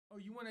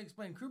You want to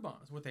explain crew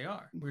bombs, what they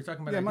are? We were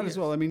talking about Yeah, ideas. might as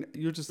well. I mean,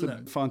 you're just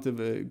a font of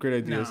great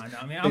ideas. No.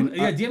 I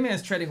mean,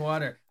 D-Man's treading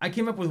water. I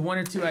came up with one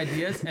or two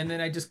ideas, and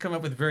then I just come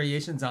up with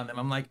variations on them.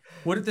 I'm like,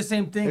 what if the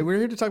same thing? Hey, we're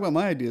here to talk about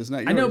my ideas, not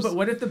yours. I know, but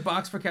what if the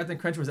box for Captain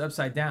Crunch was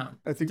upside down?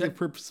 I think they've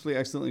purposely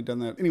accidentally done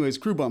that. Anyways,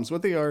 crew bombs,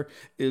 what they are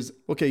is,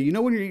 okay, you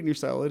know when you're eating your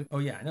salad? Oh,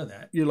 yeah, I know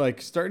that. You're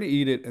like starting to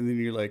eat it, and then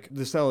you're like,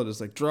 the salad is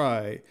like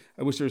dry.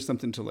 I wish there was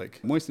something to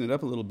like moisten it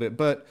up a little bit,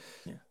 but...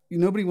 Yeah.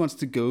 Nobody wants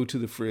to go to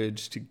the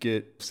fridge to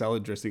get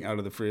salad dressing out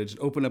of the fridge,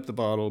 open up the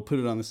bottle, put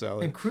it on the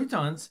salad. And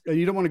croutons.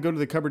 You don't want to go to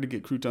the cupboard to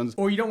get croutons.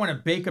 Or you don't want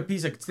to bake a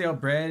piece of stale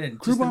bread and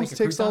Crew bombs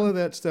takes crouton. all of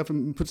that stuff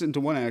and puts it into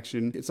one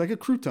action. It's like a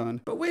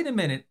crouton. But wait a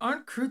minute.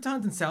 Aren't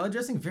croutons and salad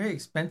dressing very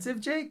expensive,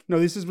 Jake? No,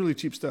 this is really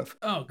cheap stuff.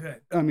 Oh, good.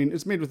 I mean,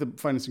 it's made with the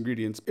finest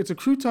ingredients. It's a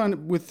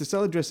crouton with the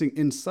salad dressing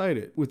inside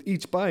it. With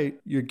each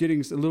bite, you're getting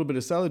a little bit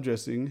of salad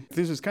dressing.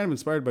 This is kind of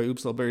inspired by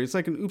Oops All Berry. It's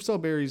like an Oops All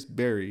Berry's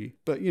berry,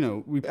 but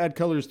we add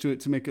colors to it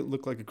to make it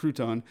look like a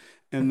crouton.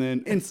 And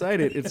then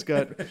inside it, it's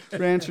got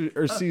ranch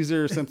or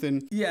Caesar or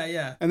something.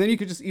 Yeah. And then you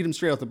could just eat them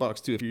straight out the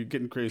box, too, if you're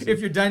getting crazy. If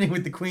you're dining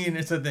with the queen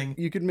or something.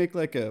 You could make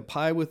like a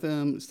pie with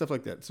them, stuff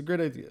like that. It's a great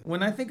idea.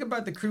 When I think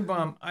about the crew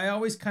bomb, I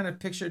always kind of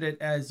pictured it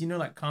as,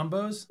 like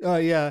combos.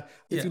 Yeah.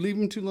 If you leave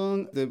them too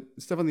long, the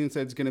stuff on the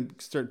inside is going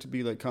to start to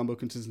be like combo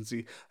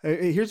consistency.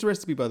 Here's the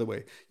recipe, by the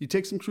way. You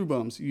take some crew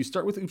bombs. You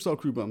start with Oops All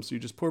crew bombs. So you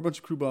just pour a bunch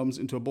of crew bombs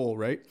into a bowl,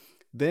 right?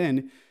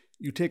 Then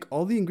you take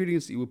all the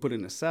ingredients that you would put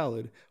in a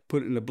salad,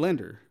 put it in a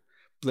blender.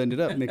 Blend it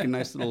up, make a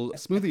nice little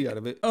smoothie out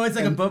of it. Oh, it's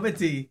like a boba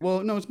tea.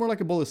 Well, no, it's more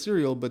like a bowl of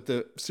cereal, but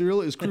the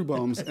cereal is crew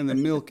bombs and the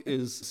milk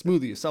is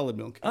smoothie, solid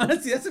milk.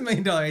 Honestly, that's $1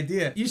 million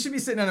idea. You should be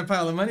sitting on a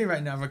pile of money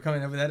right now for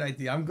coming up with that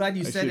idea. I'm glad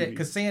you said it,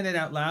 because saying it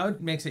out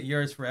loud makes it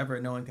yours forever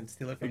and no one can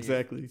steal it from you.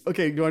 Exactly.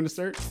 Okay, you want to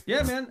start?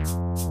 Yeah, man.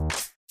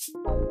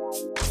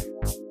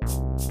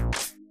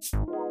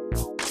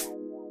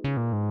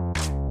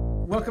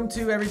 Welcome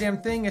to Every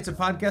Damn Thing. It's a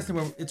podcast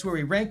and it's where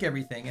we rank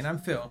everything. And I'm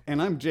Phil.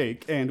 And I'm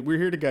Jake. And we're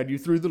here to guide you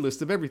through the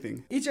list of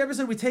everything. Each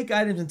episode, we take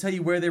items and tell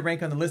you where they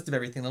rank on the list of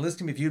everything. The list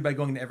can be viewed by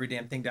going to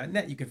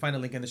everydamnthing.net. You can find a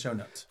link in the show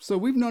notes. So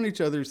we've known each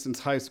other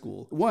since high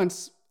school.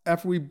 Once,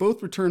 after we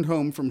both returned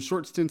home from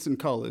short stints in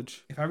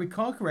college. If I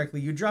recall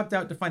correctly, you dropped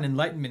out to find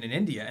enlightenment in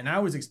India, and I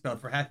was expelled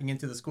for hacking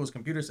into the school's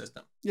computer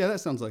system. Yeah, that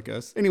sounds like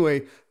us.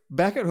 Anyway,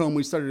 back at home,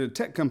 we started a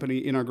tech company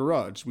in our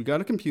garage. We got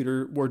a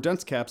computer, wore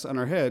dunce caps on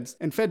our heads,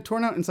 and fed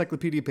torn-out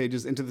encyclopedia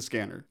pages into the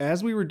scanner.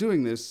 As we were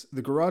doing this,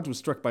 the garage was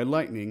struck by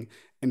lightning,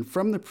 and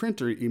from the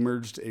printer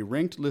emerged a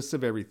ranked list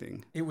of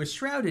everything. It was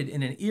shrouded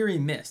in an eerie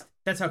mist.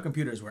 That's how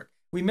computers work.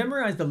 We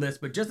memorized the list,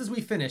 but just as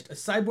we finished, a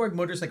cyborg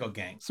motorcycle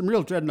gang, some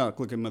real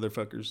dreadnought-looking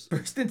motherfuckers,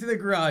 burst into the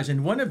garage,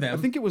 and one of them,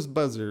 I think it was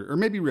Buzzer, or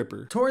maybe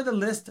Ripper, tore the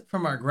list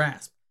from our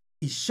grasp.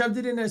 He shoved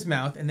it in his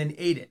mouth and then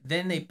ate it.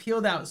 Then they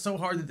peeled out so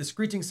hard that the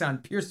screeching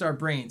sound pierced our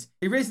brains,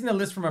 erasing the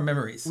list from our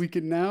memories. We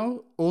can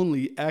now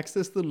only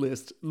access the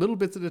list little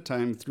bits at a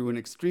time through an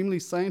extremely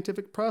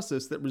scientific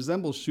process that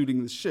resembles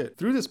shooting the shit.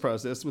 Through this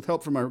process, with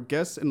help from our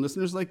guests and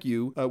listeners like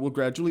you, we'll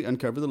gradually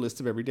uncover the list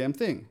of every damn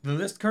thing. The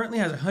list currently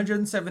has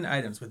 107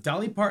 items, with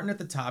Dolly Parton at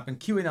the top and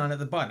QAnon at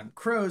the bottom.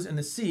 Crows and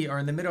the sea are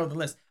in the middle of the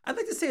list. I'd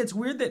like to say it's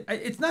weird that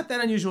it's not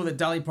that unusual that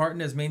Dolly Parton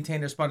has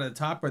maintained her spot at the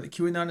top or that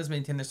QAnon has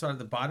maintained their spot at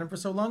the bottom for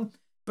so long.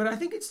 But I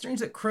think it's strange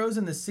that Crows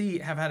in the Sea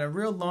have had a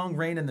real long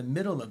reign in the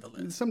middle of the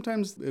list.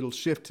 Sometimes it'll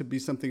shift to be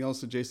something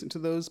else adjacent to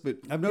those, but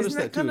I've noticed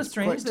that too. Kind of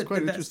strange it's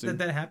quite interesting.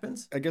 that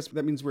happens? I guess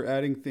that means we're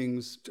adding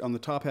things on the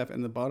top half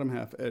and the bottom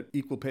half at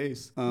equal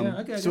pace.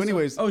 Okay. So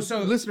anyways,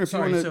 listener, if you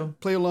want to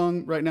play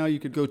along right now, you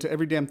could go to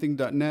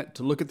everydamnthing.net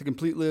to look at the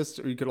complete list,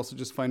 or you could also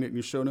just find it in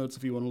your show notes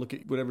if you want to look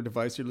at whatever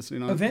device you're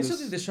listening on.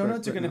 Eventually, the show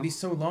notes are going to be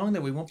so long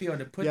that we won't be able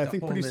to put the whole list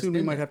in. Yeah, I think pretty soon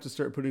we might have to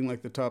start putting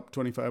like the top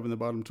 25 and the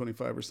bottom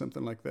 25 or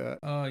something like that.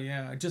 Oh,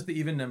 yeah. Just the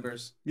even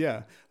numbers.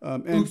 Yeah.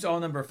 Oops, all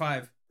number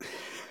 5.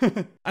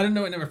 I don't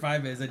know what number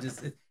 5 is.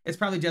 It's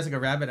probably Jessica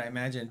Rabbit, I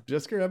imagine.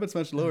 Jessica Rabbit's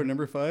much lower.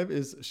 Number 5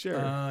 is Cher.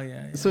 Oh,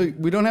 yeah. So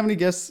we don't have any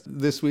guests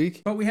this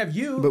week. But we have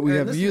you. But we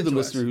have you, the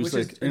listener, who's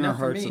like in our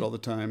hearts at all the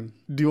time.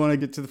 Do you want to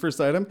get to the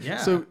first item? Yeah.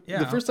 So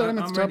the first item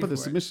at the top of the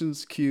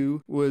submissions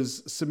queue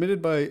was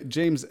submitted by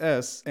James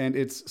S. And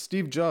it's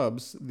Steve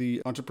Jobs,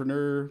 the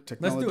entrepreneur,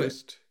 technologist. Let's do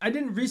it. I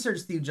didn't research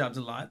Steve Jobs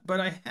a lot, but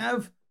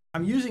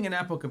I'm using an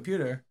Apple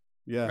computer.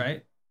 Yeah.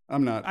 Right?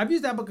 I'm not. I've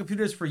used Apple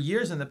computers for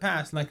years in the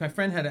past. Like my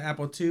friend had an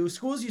Apple II.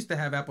 Schools used to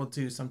have Apple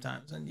II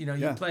sometimes. And,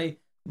 you play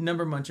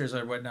number munchers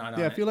or whatnot.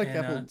 Yeah, I feel like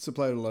Apple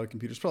supplied a lot of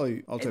computers.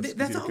 Probably all types of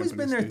That's always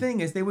been their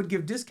thing is they would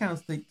give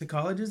discounts to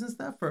colleges and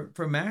stuff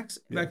for Macs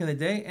back in the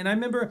day. And I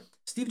remember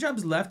Steve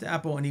Jobs left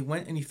Apple and he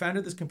went and he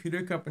founded this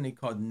computer company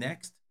called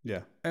Next. Yeah.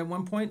 At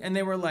one point. And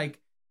they were like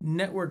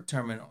network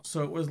terminals.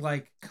 So it was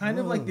like kind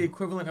of like the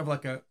equivalent of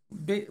like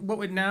what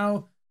would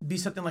now be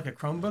something like a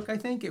Chromebook, I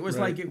think. It was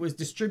like it was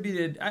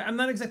distributed. I'm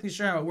not exactly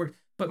sure how it worked,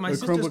 but my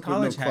sister's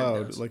college had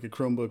those. Like a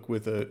Chromebook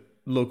with a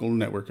local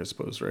network, I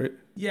suppose, right?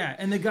 Yeah,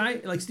 and the guy,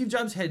 like Steve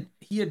Jobs, had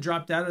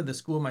dropped out of the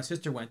school my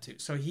sister went to,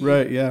 so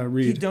Right, yeah, he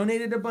Reed.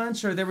 donated a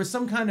bunch, or there was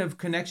some kind of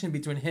connection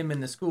between him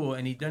and the school,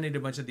 and he donated a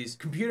bunch of these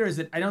computers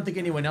that I don't think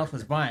anyone else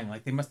was buying.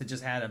 Like they must have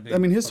just had a big, I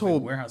mean, his a big whole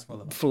warehouse full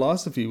of them.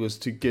 philosophy was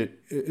to get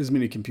as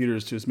many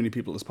computers to as many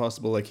people as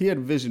possible. Like he had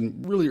a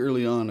vision really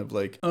early on of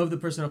like Of the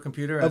personal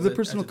computer, of the as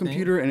personal a thing.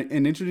 computer and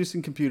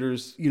introducing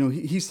computers. You know,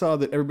 he saw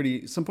that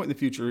everybody, at some point in the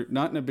future,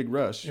 not in a big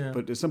rush, Yeah.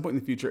 but at some point in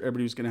the future,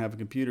 everybody was going to have a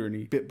computer, and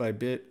he bit by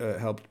bit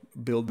helped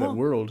build that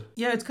world.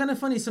 Yeah, it's kind of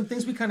funny. Some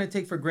things we kind of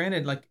take for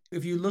granted. Like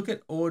if you look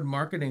at old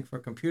marketing for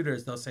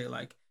computers, they'll say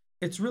like,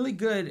 it's really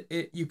good.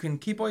 You can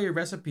keep all your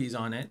recipes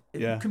on it.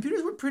 Yeah.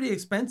 Computers were pretty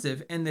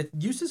expensive, and the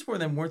uses for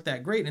them weren't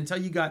that great until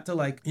you got to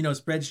like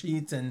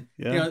spreadsheets and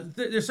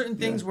there's certain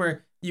things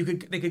where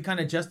they could kind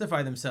of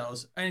justify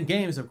themselves. And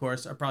games, of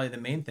course, are probably the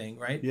main thing,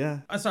 right? Yeah.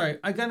 Sorry,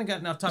 I kind of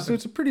gotten off topic. So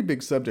it's a pretty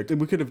big subject, and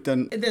we could have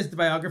done. There's the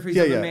biographies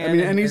of the man. I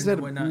mean, and he's had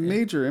a whatnot.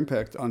 major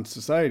impact on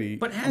society,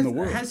 But on the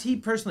world. has he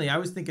personally? I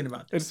was thinking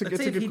about this. Let's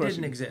say if he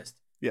didn't exist,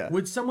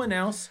 would someone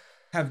else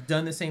have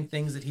done the same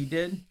things that he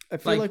did? I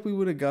feel like we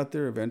would have got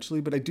there eventually,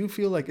 but I do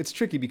feel like it's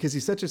tricky because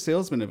he's such a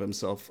salesman of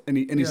himself, and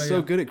he's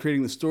so good at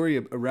creating the story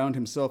around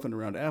himself and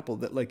around Apple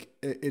that like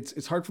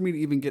it's hard for me to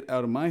even get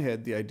out of my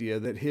head the idea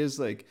that his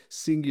like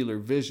singular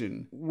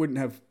vision wouldn't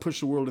have pushed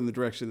the world in the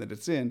direction that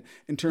it's in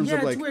terms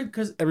of like weird,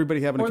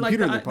 everybody having a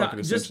computer in their pocket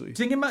essentially. Just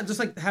thinking about just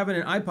like having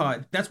an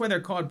iPod. That's why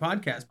they're called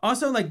podcasts.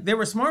 Also, like there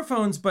were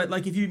smartphones, but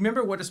like if you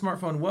remember what a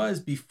smartphone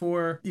was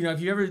before,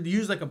 if you ever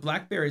used like a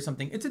BlackBerry or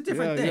something, it's a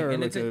different thing,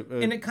 and like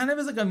and it kind of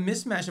is like a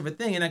mismatch of a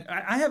thing. And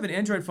I have an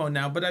Android phone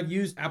now, but I've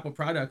used Apple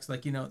products,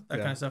 like that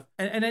kind of stuff.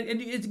 And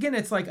it's, again,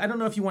 it's like I don't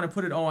know if you want to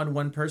put it all on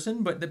one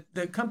person, but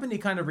the company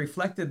kind of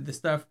reflected the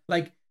stuff.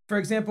 Like for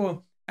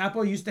example,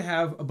 Apple used to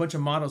have a bunch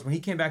of models when he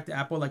came back to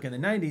Apple, like in the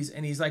 90s,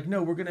 and he's like,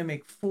 no, we're gonna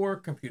make 4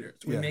 computers.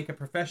 We make a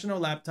professional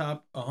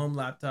laptop, a home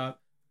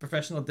laptop,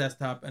 professional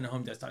desktop, and a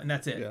home desktop, and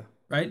that's it. Yeah.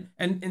 Right.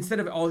 And instead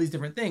of all these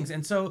different things,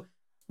 and so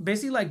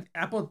basically, like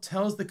Apple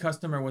tells the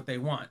customer what they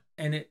want,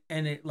 and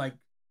it like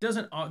they're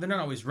not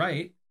always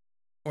right,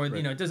 or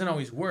it doesn't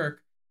always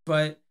work,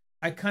 but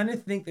I kind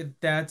of think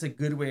that that's a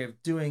good way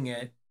of doing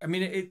it. I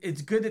mean,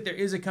 it's good that there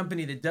is a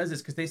company that does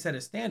this because they set a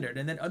standard,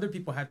 and then other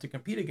people have to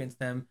compete against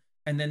them,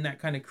 and then that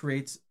kind of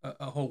creates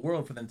a whole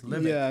world for them to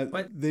live in. Yeah,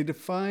 but they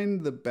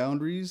define the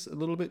boundaries a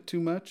little bit too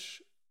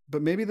much.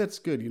 But maybe that's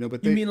good,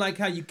 But you mean like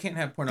how you can't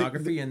have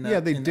pornography in the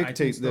they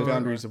dictate the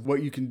boundaries of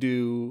what you can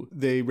do.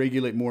 They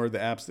regulate more of the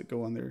apps that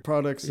go on their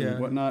products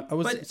and whatnot.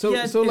 So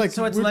it's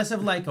less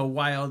of like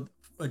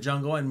a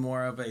jungle and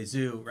more of a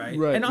zoo, right?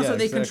 And also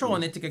they control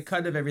and they take a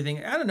cut of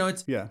everything. I don't know.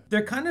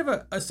 They're kind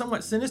of a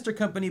somewhat sinister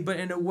company, but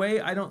in a way,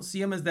 I don't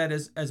see them as that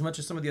as much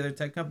as some of the other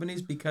tech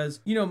companies because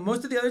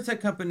most of the other tech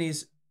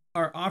companies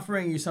are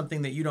offering you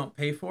something that you don't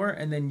pay for,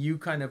 and then you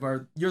kind of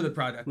you're the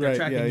product. They're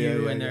tracking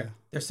you and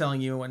they're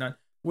selling you and whatnot.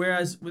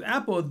 Whereas with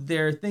Apple,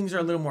 their things are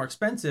a little more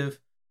expensive.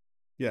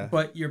 Yeah.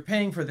 But you're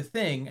paying for the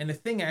thing, and the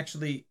thing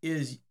actually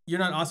is you're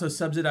not also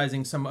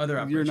subsidizing some other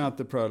operation. You're not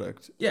the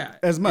product. Yeah.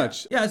 As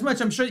much. Yeah, as much.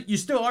 I'm sure you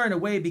still are in a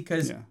way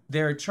because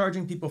they're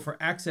charging people for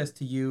access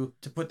to you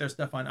to put their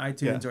stuff on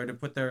iTunes or to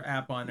put their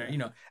app on there,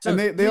 So, and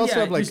they also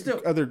have like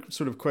other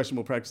sort of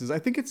questionable practices. I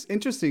think it's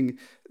interesting.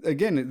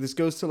 Again, this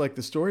goes to like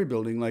the story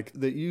building, like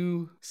that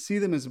you see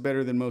them as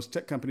better than most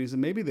tech companies,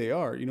 and maybe they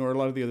are, or a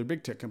lot of the other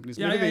big tech companies.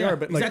 Maybe they are,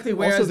 but exactly.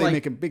 Like also they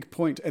make a big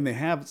point, and they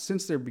have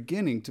since their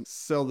beginning to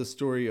sell the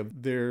story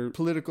of their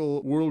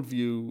political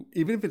worldview,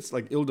 even if it's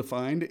like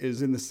ill-defined,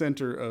 is in the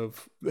center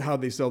of how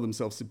they sell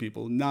themselves to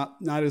people. Not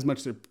as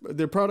much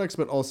their products,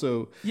 but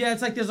also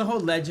it's like there's a whole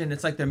legend.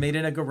 It's like they're made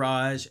in a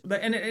garage,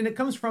 but and it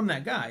comes from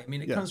that guy. I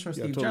mean, it comes from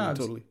Steve Jobs.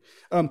 Totally.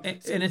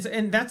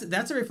 And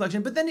that's a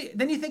reflection. But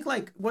then you think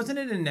like, wasn't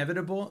it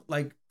inevitable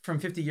like from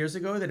 50 years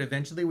ago that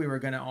eventually we were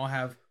going to all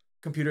have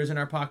computers in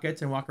our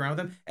pockets and walk around with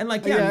them? And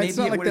like, maybe it's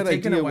not it like would have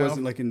taken a while.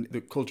 Wasn't like in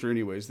the culture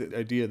anyways, the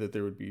idea that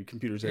there would be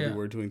computers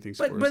everywhere doing things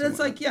for us. But it's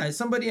like,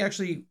 somebody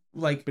actually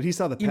like... But he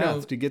saw the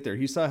path to get there.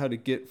 He saw how to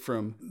get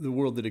from the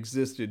world that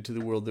existed to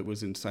the world that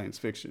was in science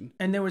fiction.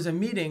 And there was a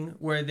meeting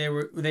where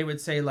they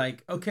would say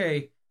like,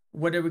 okay,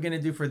 what are we going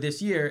to do for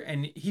this year?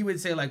 And he would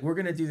say like, we're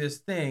going to do this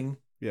thing.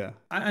 Yeah.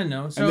 I don't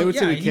know. So and they would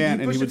say we can't,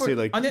 and he would say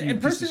like,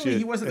 and personally,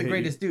 he wasn't the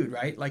greatest dude,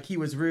 right? Like he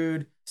was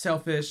rude,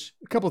 selfish.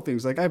 A couple of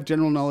things. Like I have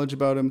general knowledge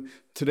about him.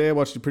 Today I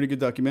watched a pretty good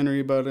documentary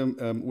about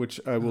him,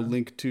 which I will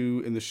link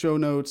to in the show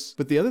notes.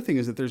 But the other thing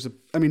is that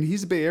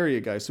he's a Bay Area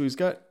guy, so he's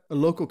got a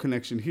local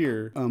connection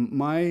here.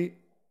 My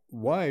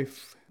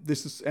wife,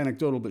 this is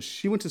anecdotal, but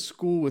she went to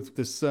school with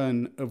the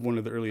son of one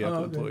of the early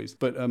Apple employees.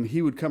 But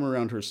he would come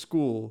aund her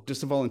school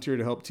just to volunteer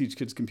to help teach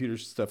kids computer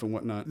stuff and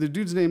whatnot. The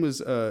dude's name was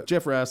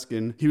Jeff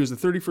Raskin. He was the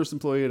 31st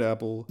employee at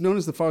Apple, known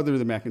as the father of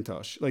the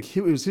Macintosh. Like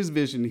it was his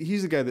vision.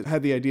 He's the guy that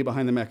had the idea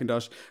behind the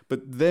Macintosh,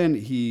 but then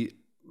he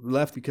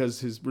left because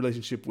his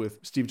relationship with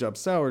Steve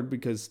Jobs soured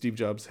because Steve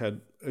Jobs had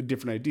a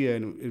different idea,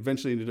 and it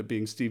eventually ended up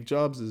being Steve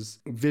Jobs'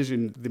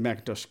 vision the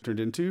Macintosh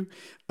turned into.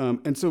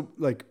 And so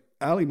like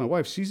Allie, my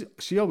wife,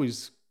 she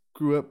always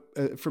grew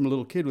up from a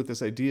little kid with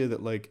this idea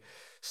that like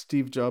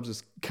Steve Jobs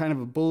is kind of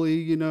a bully,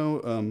 you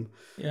know,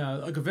 Yeah,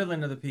 like a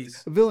villain of the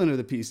piece. a villain of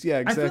the piece. Yeah,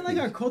 exactly. I feel like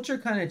our culture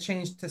kind of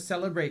changed to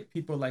celebrate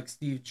people like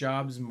Steve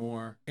Jobs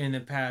more in the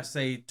past,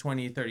 say,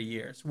 20, 30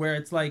 years, where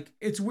it's like,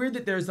 it's weird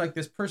that there's like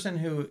this person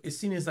who is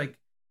seen as like,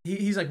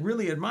 he's like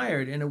really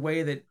admired in a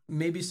way that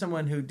maybe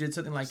someone who did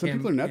something like Some him.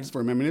 people are nuts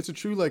for him. I mean, it's a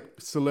true like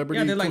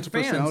celebrity they're like culture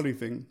fans. personality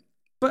thing.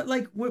 But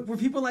like, were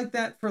people like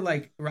that for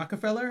like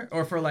Rockefeller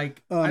or for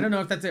like, I don't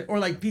know if that's it, or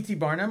like P.T.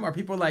 Barnum? Are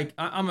people like,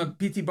 I'm a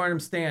P.T. Barnum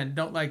stan,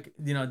 don't like,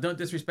 don't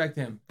disrespect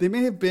him? They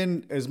may have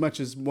been as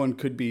much as one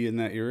could be in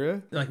that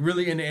era. Like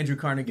really into Andrew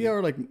Carnegie. Yeah,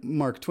 or like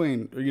Mark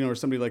Twain, or or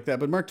somebody like that.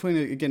 But Mark Twain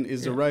again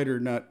is a writer,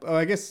 not. Oh,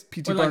 I guess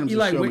P.T. Or like Barnum's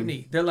Eli a showman.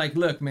 Whitney. They're like,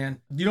 look, man,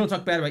 you don't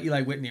talk bad about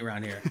Eli Whitney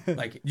around here.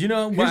 Like, you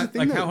know Here's what? the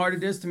thing, Like how though. hard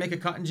it is to make a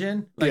cotton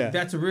gin. Like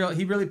that's a real.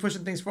 He really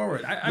pushing things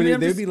forward. I mean,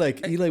 They'd be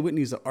like, Eli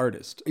Whitney's an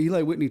artist.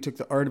 Eli Whitney took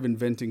the art of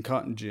inventing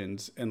cotton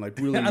gins and like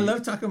really. I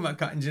love talking about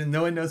cotton gin.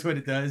 No one knows what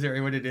it does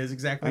or what it is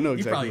exactly. I know You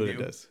exactly probably what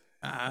do. it does.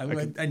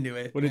 I knew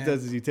it. What it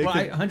does is you take Well,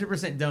 the- I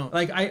 100% don't.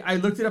 Like, I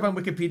looked it up on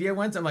Wikipedia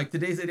once. I'm like,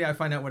 today's the day I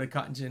find out what a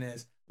cotton gin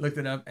is. Looked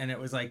it up, and it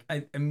was like,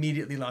 I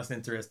immediately lost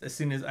interest as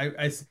soon as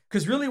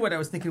because really what I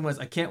was thinking was,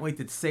 I can't wait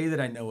to say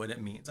that I know what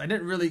it means. I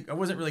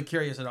wasn't really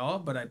curious at all,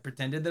 but I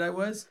pretended that I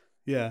was.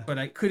 Yeah. But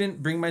I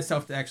couldn't bring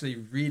myself to actually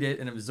read it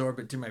and absorb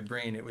it to my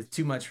brain. It was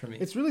too much for me.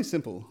 It's really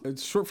simple.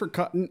 It's short for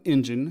cotton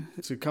engine.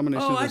 It's a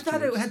combination of I those thought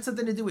two it words. had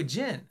something to do with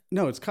gin.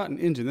 No, it's cotton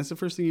engine. That's the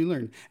first thing you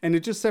learn. And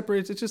it just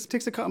separates. It just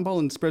takes a cotton ball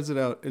and spreads it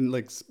out and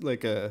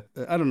like a.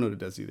 I don't know what it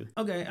does either.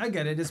 Okay, I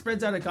get it. It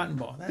spreads out a cotton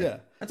ball. Yeah.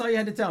 That's all you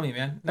had to tell me,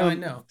 man. Now I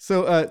know.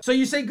 So So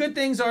you say good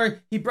things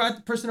are he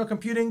brought personal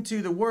computing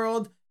to the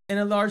world in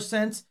a large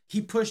sense.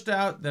 He pushed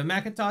out the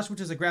Macintosh, which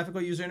is a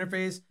graphical user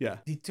interface. Yeah.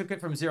 He took it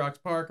from Xerox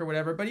PARC or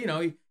whatever, but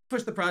he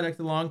pushed the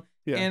product along.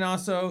 Yeah. And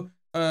also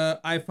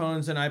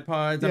iPhones and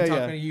iPods. Yeah, I'm yeah.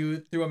 talking to you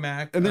through a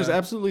Mac. And there's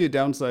absolutely a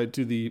downside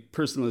to the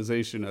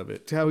personalization of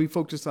it. To how he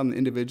focused on the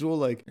individual,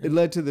 like it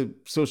led to the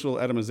social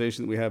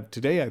atomization that we have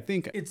today, I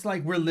think. It's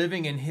like we're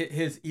living in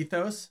his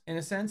ethos in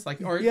a sense,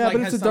 like but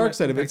But it's the dark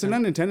side of it. It's an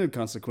unintended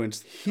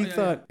consequence. He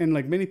thought, and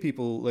like many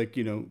people, like,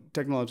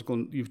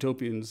 technological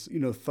utopians,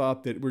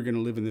 thought that we're going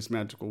to live in this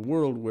magical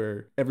world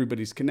where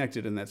everybody's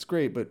connected, and that's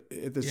great. But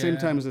at the same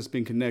time as us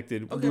being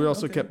connected, we're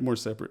also kept more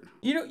separate.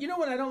 You know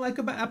what I don't like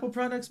about Apple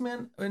products,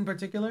 man, in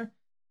particular?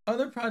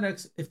 Other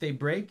products, if they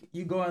break,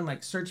 you go and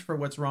like search for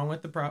what's wrong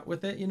with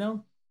with it,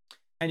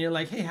 and you're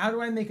like, hey, how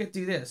do I make it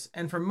do this?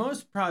 And for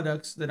most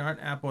products that aren't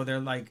Apple,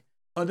 they're like,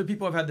 other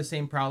people have had the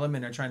same problem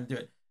and are trying to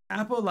do it.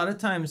 Apple, a lot of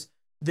times,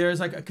 there's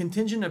like a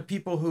contingent of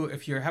people who,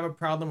 if you have a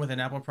problem with an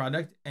Apple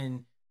product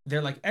and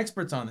they're like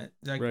experts on it,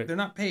 like they're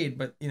not paid,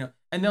 but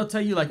and they'll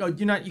tell you like, oh,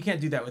 you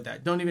can't do that with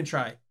that. Don't even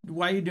try.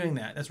 Why are you doing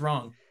that? That's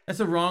wrong. That's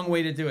the wrong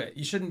way to do it.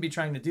 You shouldn't be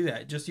trying to do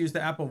that. Just use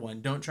the Apple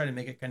one. Don't try to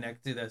make it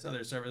connect to this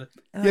other server.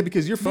 Yeah,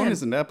 because your phone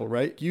isn't Apple,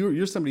 right?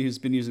 You're somebody who's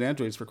been using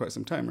Androids for quite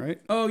some time,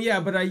 right? Oh yeah,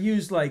 but I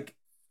use like,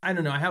 I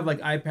don't know. I have like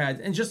iPads,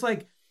 and just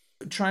like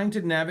trying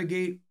to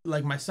navigate.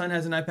 Like my son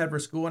has an iPad for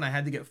school, and I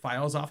had to get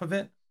files off of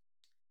it,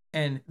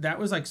 and that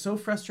was like so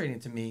frustrating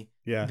to me.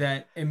 Yeah.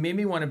 That it made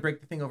me want to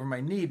break the thing over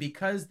my knee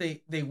because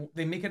they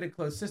make it a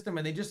closed system,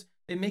 and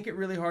they make it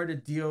really hard to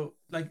deal,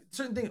 like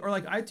certain things, or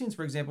like iTunes,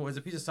 for example, is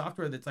a piece of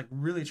software that's like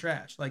really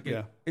trash. Like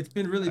it's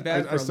been really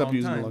bad for a long time. I stopped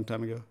using it a long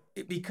time ago.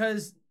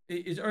 Because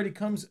it already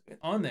comes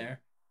on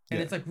there, and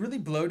it's like really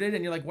bloated,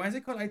 and you're like, why is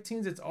it called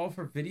iTunes? It's all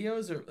for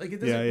videos, or like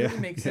it doesn't really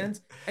make sense.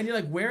 And you're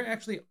like, where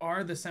actually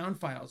are the sound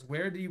files?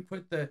 Where do you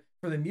put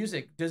for the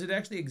music? Does it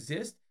actually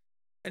exist?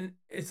 And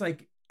it's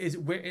like,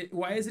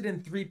 why is it in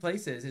 3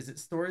 places? Is it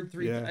stored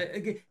 3?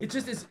 It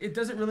just is. It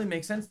doesn't really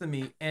make sense to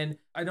me, and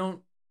I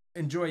don't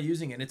enjoy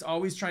using it. It's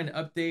always trying to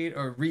update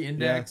or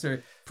re-index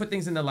or put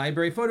things in the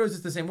library. Photos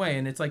is the same way,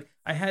 and it's like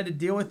I had to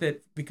deal with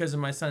it because of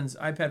my son's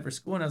iPad for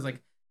school, and I was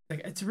like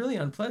it's really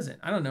unpleasant.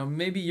 I don't know.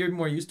 Maybe you're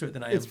more used to it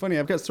than I am. It's funny.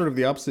 I've got sort of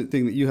the opposite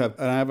thing that you have.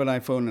 I have an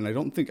iPhone,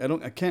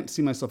 and I can't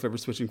see myself ever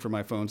switching from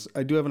my phones.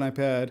 I do have an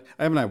iPad.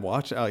 I have an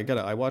iWatch. I got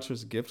an iWatch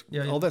as a gift.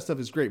 All that stuff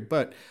is great,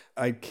 but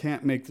I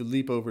can't make the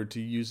leap over to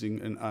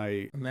using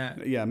a Mac.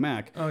 Yeah,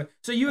 Mac. Oh,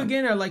 so you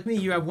again are like me.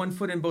 You have one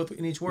foot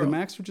in each world. The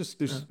Macs are just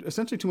there's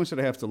essentially too much that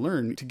I have to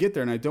learn to get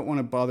there, and I don't want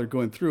to bother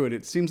going through it.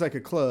 It seems like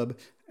a club.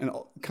 And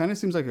kind of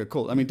seems like a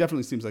cult. I mean,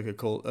 definitely seems like a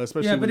cult,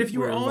 especially. But if you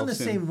were all on the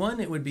same one,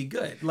 it would be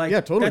good. Like,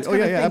 totally. Oh,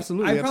 yeah,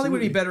 absolutely. I probably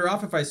would be better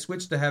off if I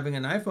switched to having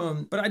an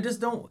iPhone. But I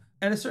just don't.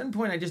 At a certain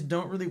point, I just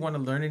don't really want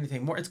to learn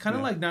anything more. It's kind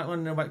of like not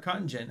learning about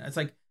cotton gin. It's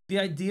like the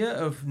idea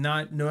of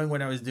not knowing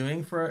what I was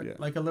doing for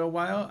like a little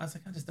while. I was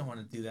like, I just don't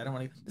want to do that. I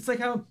want to. It's like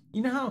how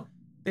how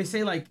they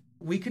say like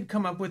we could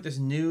come up with this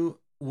new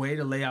way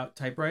to lay out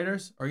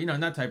typewriters, or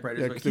not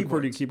typewriters, but the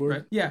QWERTY keyboard.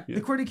 Right? Yeah,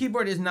 the QWERTY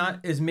keyboard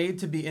is made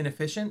to be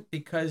inefficient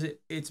because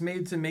it's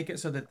made to make it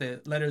so that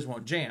the letters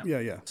won't jam.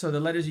 Yeah. So the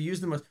letters you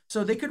use the most.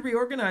 So they could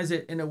reorganize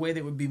it in a way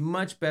that would be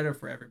much better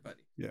for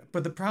everybody. Yeah.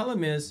 But the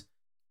problem is,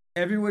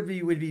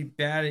 everybody would be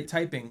bad at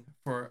typing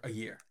for a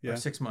year Yeah. or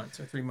 6 months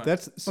or 3 months.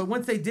 That's But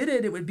once they did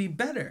it, it would be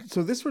better.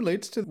 so this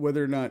relates to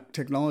whether or not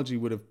technology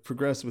would have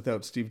progressed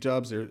without Steve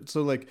Jobs there.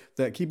 So like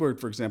that keyboard,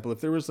 for example,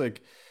 if there was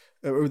like,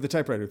 or the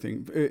typewriter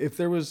thing, if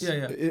there was,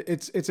 Yeah.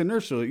 it's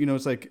inertial. You know,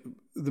 it's like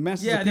the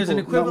masses Yeah, of there's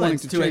people an not wanting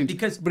equivalence to to it change.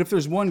 because- but if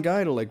there's one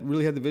guy to like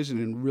really have the vision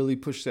and really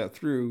push that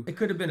through. It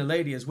could have been a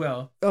lady as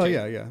well. Oh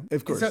yeah,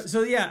 of course.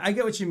 So yeah, I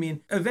get what you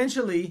mean.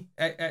 Eventually,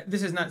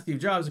 this is not Steve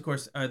Jobs, of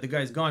course. The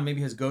guy's gone. Maybe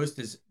his ghost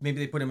is. Maybe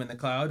they put him in the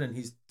cloud and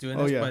he's doing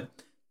this. Oh, yeah.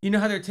 But you know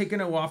how they're taking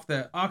off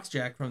the aux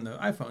jack from the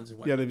iPhones and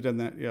whatnot. Yeah, they've done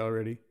that. Yeah,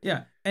 already.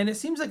 Yeah, and it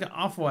seems like an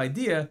awful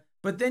idea.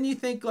 But then you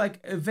think like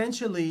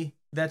eventually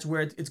that's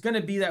where it's going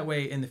to be that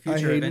way in the I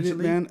future. hated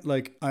Eventually, it, man.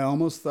 Like I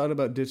almost thought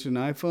about ditching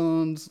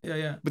iPhones.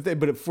 Yeah. But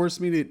it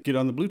forced me to get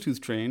on the Bluetooth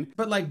train.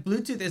 But like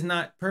Bluetooth is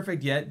not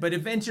perfect yet. But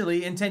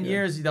eventually, in 10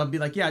 years, they'll be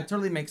like, yeah, it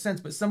totally makes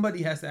sense. But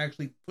somebody has to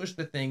actually push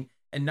the thing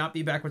and not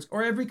be backwards.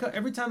 Or every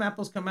time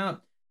Apple's come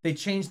out, they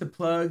change the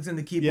plugs and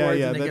the keyboards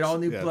and they get all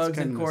new plugs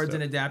and cords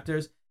and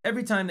adapters.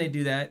 Every time they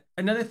do that,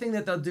 another thing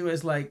that they'll do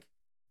is like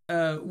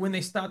when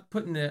they stop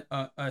putting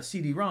a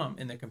CD-ROM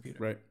in the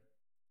computer. Right.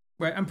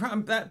 Right,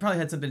 that probably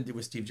had something to do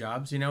with Steve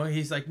Jobs. You know,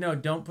 he's like, no,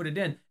 don't put it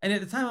in. And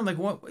at the time, I'm like,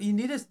 what? You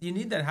need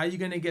that. How are you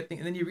going to get things?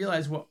 And then you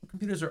realize, well,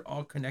 computers are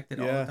all connected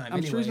all the time.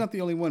 I'm sure he's not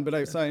the only one, but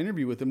I saw an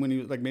interview with him when he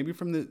was like, maybe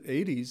from the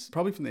 80s,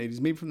 probably from the 80s,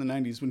 maybe from the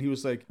 90s, when he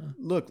was like,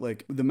 look,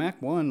 like the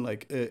Mac 1,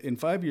 like in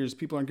 5 years,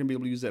 people aren't going to be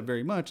able to use that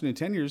very much. And in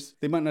 10 years,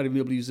 they might not even be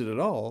able to use it at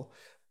all.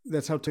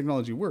 That's how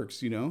technology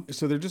works, you know?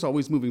 So they're just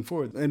always moving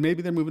forward. And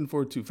maybe they're moving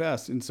forward too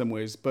fast in some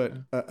ways, but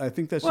I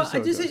think that's just how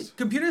it goes.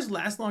 Computers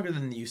last longer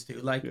than they used to.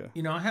 Like,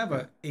 you know, I have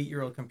a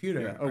 8-year-old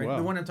computer. Yeah. Oh, wow.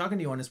 The one I'm talking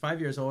to you on is 5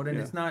 years old, and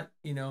it's not,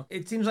 you know,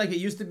 it seems like it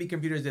used to be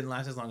computers didn't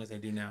last as long as they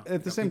do now.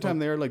 At the same time,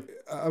 they're like,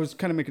 I was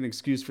kind of making an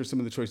excuse for some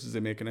of the choices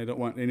they make, and I don't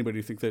want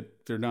anybody to think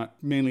that they're not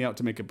mainly out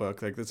to make a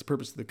buck. Like, that's the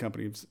purpose of the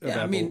company of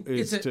Apple. I mean,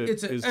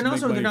 and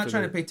also they're not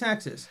trying to pay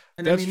taxes.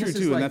 And that's I mean, true,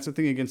 too, and that's the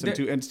thing against them,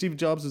 too. And Steve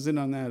Jobs was in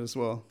on that as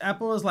well.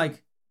 Apple is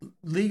like,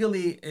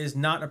 legally is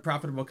not a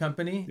profitable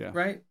company,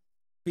 right?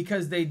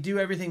 Because they do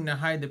everything to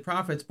hide the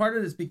profits. Part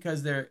of it is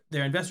because their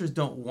investors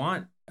don't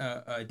want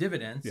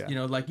dividends. You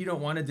know, like you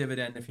don't want a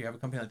dividend if you have a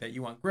company like that.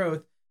 You want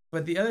growth.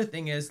 But the other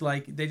thing is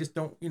like they just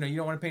don't, you know, you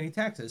don't want to pay any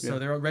taxes. So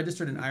they're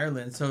registered in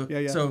Ireland. So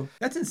so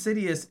that's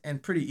insidious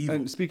and pretty evil.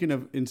 And speaking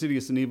of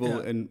insidious and evil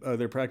and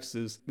their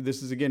practices,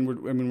 this is again,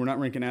 we're not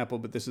ranking Apple,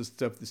 but this is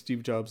stuff that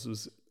Steve Jobs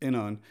was in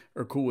on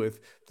or cool with.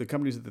 The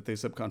companies that they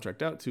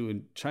subcontract out to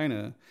in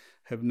China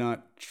have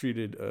not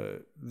treated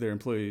their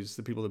employees,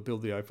 the people that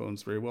build the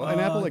iPhones, very well.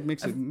 And Apple like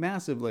makes a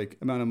massive like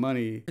amount of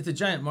money. It's a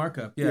giant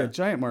markup.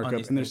 Giant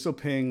markup, and they're still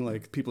paying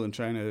like people in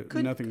China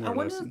nothing more. I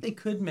wonder if they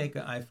could make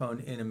an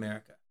iPhone in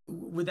America.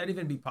 Would that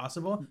even be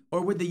possible?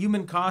 Or would the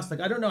human cost, like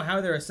I don't know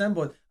how they're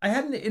assembled. I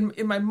hadn't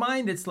in my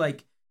mind. It's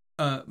like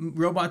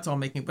robots all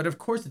making it, but of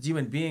course it's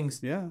human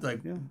beings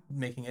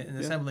making it and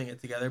assembling it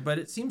together. But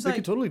it seems they like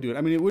could totally do it.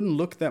 I mean, it wouldn't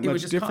look that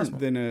much different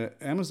than an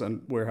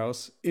Amazon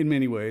warehouse in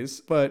many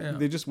ways, but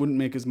they just wouldn't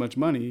make as much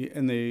money,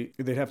 and they'd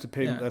have to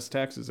pay less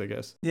taxes, I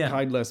guess.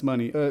 Hide less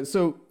money.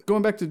 So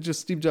going back to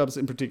just Steve Jobs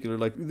in particular,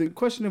 like the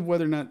question of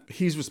whether or not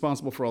he's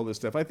responsible for all this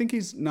stuff, I think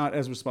he's not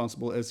as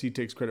responsible as he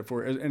takes credit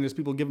for, and as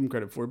people give him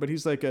credit for. But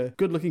he's like a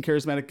good-looking,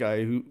 charismatic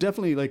guy who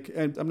definitely, like,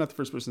 and I'm not the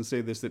first person to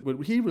say this, that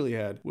what he really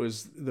had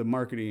was the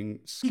marketing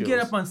skills. He'd get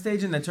up on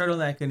stage in the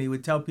turtleneck and he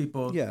would tell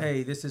people,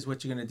 hey, this is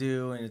what you're going to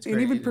do, and it's great.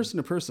 And even person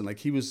to person, like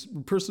he was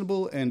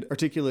personable and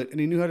articulate, and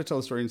he knew how to tell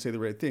a story and say the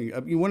right thing.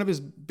 One of his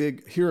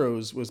big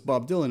heroes was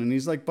Bob Dylan, and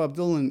he's like Bob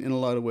Dylan in a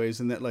lot of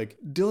ways, in that like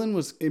Dylan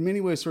was in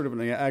many ways sort of an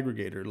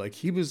aggregator. Like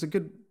he was a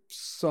good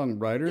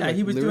songwriter. Yeah,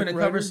 he was doing a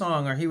cover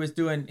song, or he was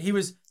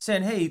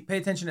saying, hey, pay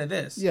attention to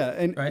this. Yeah,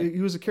 and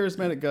he was a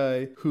charismatic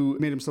guy who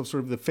made himself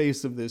sort of the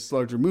face of this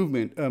larger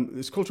movement,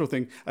 this cultural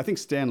thing. I think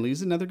Stan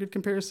Lee's another good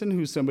comparison,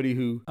 who's somebody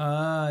who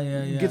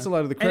gets a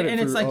lot of the credit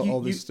for like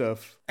all this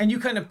stuff. And you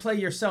kind of play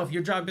yourself.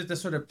 Your job is to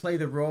sort of play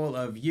the role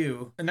of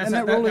you. And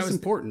that role is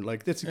important.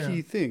 Like, that's a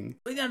key thing.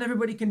 But not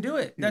everybody can do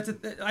it.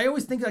 I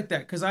always think like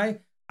that, because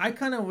I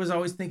kind of was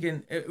always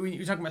thinking, when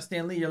you're talking about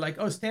Stan Lee, you're like,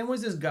 oh, Stan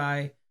was this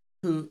guy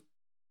who...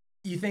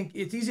 You think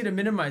it's easy to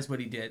minimize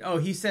what he did. Oh,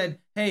 he said,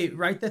 hey,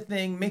 write the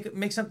thing,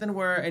 make something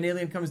where an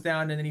alien comes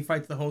down and then he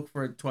fights the Hulk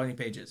for 20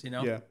 pages, you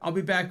know? Yeah. I'll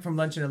be back from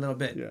lunch in a little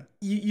bit. Yeah.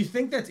 You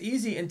think that's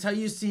easy until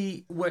you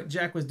see what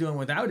Jack was doing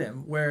without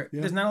him, where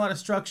there's not a lot of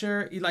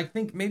structure. You like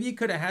think maybe you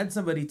could have had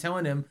somebody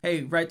telling him,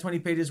 hey, write 20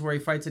 pages where he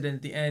fights it, and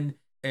at the end,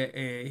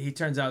 he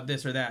turns out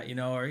this or that, you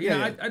know? Or,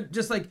 I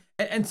just like,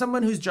 and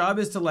someone whose job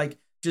is to like,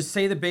 just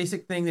say the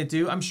basic thing to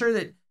do. I'm sure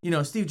that, you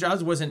know, Steve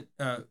Jobs wasn't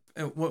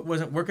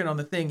wasn't working on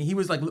the thing. He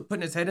was like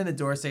putting his head in the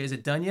door, say, "Is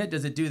it done yet?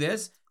 Does it do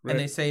this?" Right. And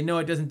they say, "No,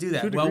 it doesn't do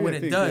that." To a Well, degree, when I it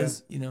think,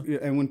 does, Yeah,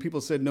 and when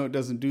people said no, it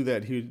doesn't do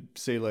that, he would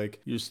say like,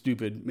 "You're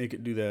stupid. Make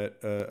it do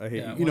that. I hate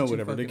Yeah, you know, once you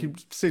whatever." They fucking-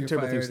 keep saying you're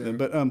terrible things to them.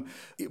 But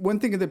one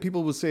thing that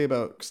people will say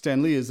about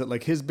Stan Lee is that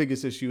like his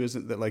biggest issue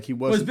isn't that like he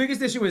Well, his wasn't.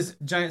 biggest issue was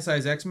giant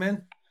size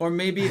X-Men, or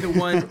maybe the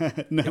one.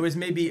 No. It was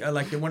maybe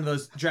like one of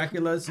those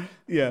Draculas.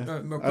 Yeah, or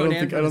I don't Conan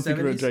think from I don't the think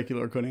he wrote 70s.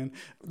 Dracula or Conan.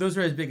 Those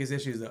were his biggest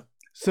issues, though.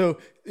 So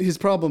his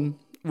problem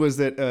was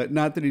that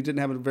not that he didn't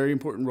have a very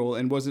important role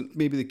and wasn't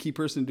maybe the key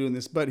person doing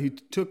this, but he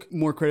took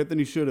more credit than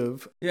he should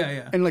have.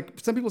 Yeah. And like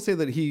some people say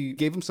that he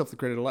gave himself the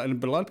credit a lot,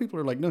 but a lot of people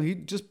are like, no,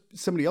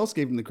 somebody else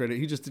gave him the credit.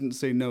 He just didn't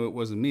say no, it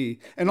wasn't me.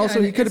 And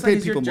also he could have it's like paid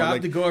it's your people more. job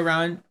Like, to go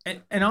around,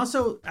 and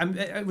also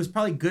it was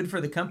probably good for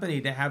the company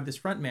to have this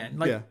front man.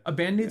 Like Yeah. a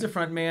band needs a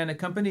front man, a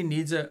company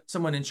needs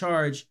someone in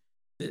charge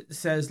that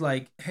says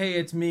like, "Hey,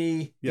 it's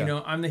me. Yeah. You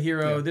know, I'm the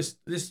hero. Yeah.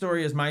 This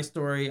story is my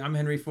story. I'm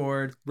Henry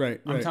Ford.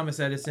 right. I'm Thomas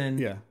Edison."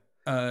 Yeah.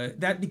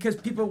 That because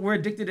we're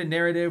addicted to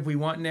narrative. We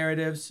want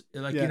narratives.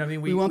 Like Yeah. you know, what I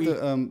mean, we want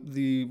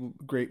the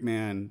great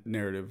man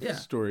narrative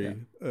story.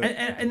 Yeah.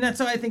 And that's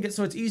how I think it's.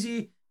 So it's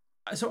easy.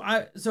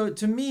 So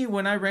to me,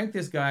 when I rank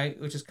this guy,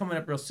 which is coming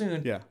up real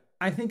soon, Yeah.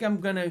 I think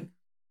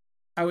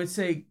I would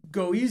say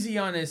go easy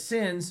on his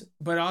sins,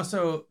 but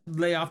also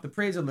lay off the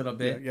praise a little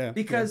bit. Yeah,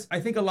 because I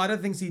think a lot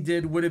of things he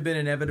did would have been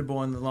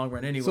inevitable in the long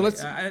run anyway. So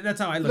that's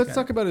how I look Let's at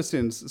talk it. about his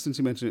sins since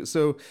you mentioned it.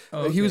 So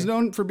Okay. he was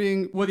known for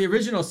being, Well, the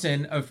original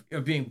sin of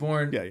being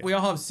born, Yeah. we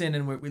all have sin,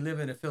 and we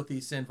live in a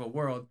filthy, sinful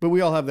world. but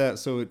we all have that.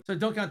 So So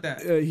don't count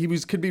that. he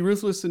could be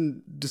ruthless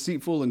and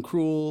deceitful and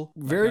cruel.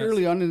 Very us.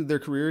 early on in their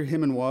career,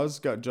 him and Woz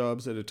got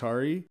jobs at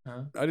Atari.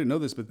 Huh? I didn't know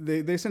this, but they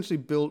essentially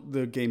built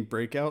the game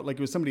Breakout. Like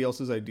it was somebody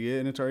else's idea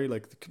in Atari.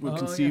 Like Oh,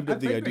 conceived yeah. of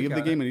the I played idea of the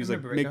Breakout. game, and I he's like,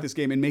 remember make Breakout. this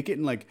game and make it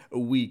in like a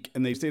week.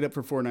 And they stayed up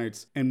for 4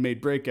 nights and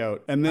made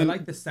Breakout. And I then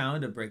like the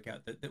sound of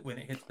Breakout that when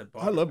it hits the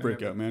bar. I love remember.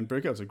 Breakout, man.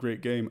 Breakout's a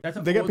great game. That's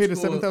an They got old paid a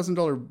school-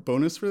 $7,000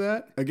 bonus for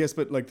that, I guess,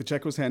 but like the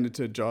check was handed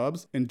to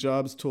Jobs, and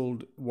Jobs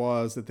told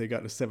Woz that they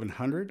got a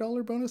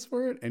 $700 bonus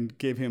for it and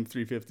gave him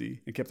 $350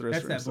 and kept the rest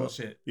That's for that himself.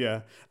 bullshit.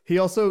 Yeah. He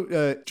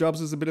also,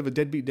 Jobs was a bit of a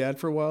deadbeat dad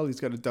for a while. He's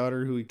got a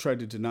daughter who he tried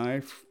to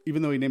deny,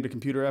 even though he named a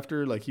computer after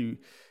her. Like he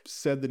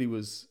said that he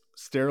was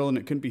sterile and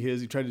it couldn't be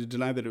his. He tried to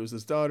deny that it was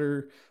his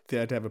daughter. They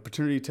had to have a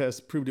paternity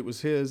test, proved it was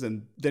his.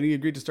 And then he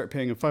agreed to start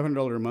paying him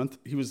 $500 a month.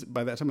 He was,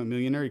 by that time, a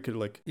millionaire. He could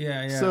like,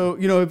 Yeah. So,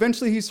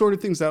 eventually he sorted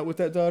things out with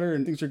that daughter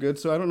and things are good.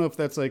 So I don't know if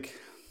that's like,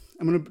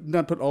 I'm going to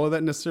not put all of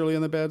that necessarily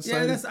on the bad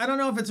side. Yeah, I don't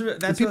know if that's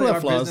And people really have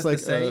our flaws. business Like,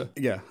 to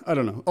say. yeah, I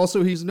don't know.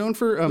 Also, he's known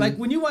for Like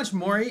when you watch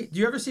Maury, do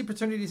you ever see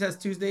Paternity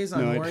Test Tuesdays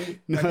on no, Maury?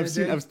 no, back in I've the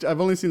seen. day?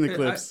 I've only seen the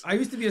clips. I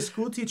used to be a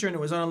school teacher, and it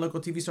was on a local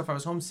TV. So if I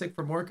was homesick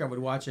from work, I would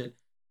watch it,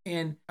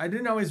 and I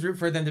didn't always root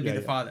for them to be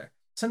the father.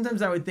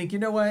 Sometimes I would think, you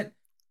know what?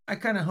 I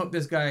kind of hope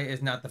this guy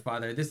is not the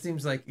father. This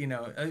seems like,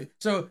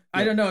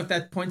 I don't know if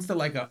that points to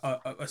like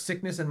a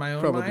sickness in my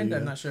own Probably, mind. yeah.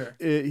 I'm not sure.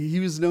 He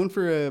was known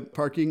for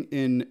parking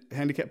in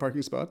handicapped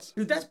parking spots.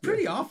 Dude, that's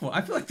pretty awful.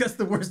 I feel like that's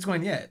the worst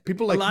one yet.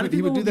 People like a lot of he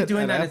people would do will be that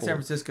doing at that in Apple. San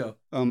Francisco.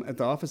 At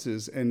the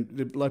offices,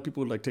 and a lot of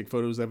people would like take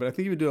photos of it. I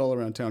think he would do it all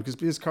around town because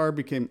his car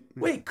became.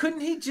 Wait,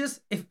 couldn't he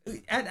just if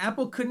at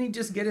Apple couldn't he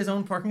just get his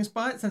own parking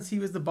spot since he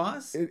was the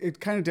boss?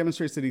 It kind of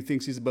demonstrates that he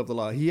thinks he's above the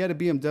law. He had a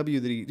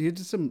BMW that he did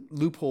some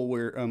loophole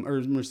where,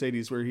 or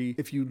Mercedes, where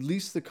if you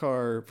lease the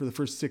car for the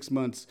first 6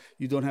 months,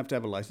 you don't have to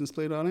have a license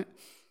plate on it.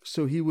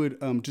 So he would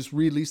just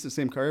release the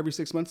same car every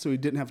 6 months, so he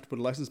didn't have to put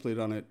a license plate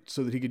on it,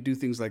 so that he could do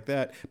things like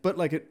that. But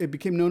like it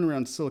became known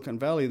around Silicon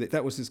Valley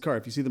that was his car.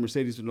 If you see the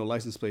Mercedes with no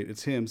license plate,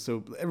 it's him.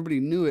 So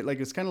everybody knew it. Like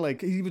it's kind of like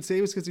he would say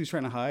it was because he was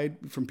trying to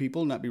hide from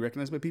people, not be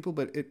recognized by people.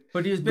 But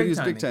he was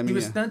big timing. He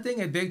was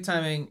stunting and big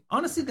timing.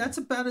 Honestly, that's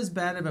about as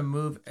bad of a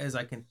move as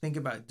I can think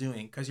about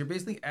doing, because you're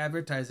basically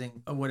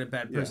advertising what a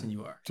bad person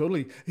you are.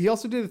 Totally. He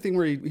also did a thing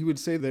where he would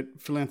say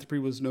that philanthropy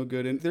was no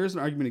good. And there is an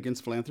argument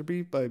against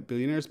philanthropy by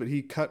billionaires, but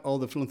he cut all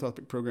the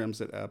philanthropic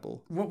programs at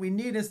Apple. What we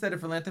need instead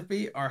of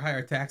philanthropy are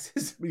higher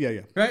taxes.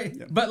 Yeah. Right?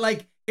 Yeah. But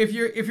like if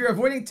you're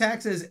avoiding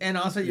taxes and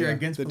also you're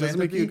against that doesn't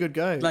philanthropy, make you a good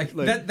guy. Like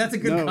that's a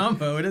good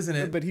combo, isn't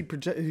it? But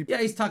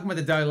he's talking about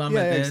the Dalai Lama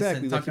yeah, this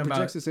exactly. and Like he talking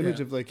projects about this image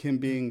of like him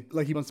being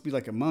like he wants to be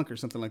like a monk or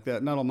something like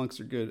that. Not all monks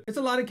are good. It's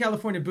a lot of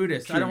California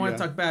Buddhists. I don't want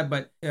to talk bad,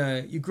 but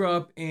you grow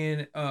up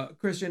in a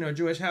Christian or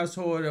Jewish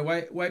household or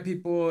white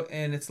people,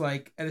 and it's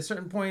like at a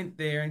certain point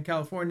they're in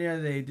California,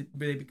 they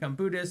become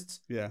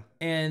Buddhists. Yeah.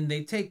 And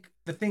they take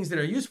the things that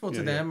are useful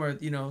to them, or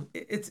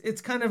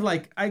it's kind of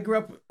like I grew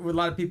up with a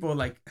lot of people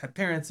like had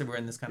parents that were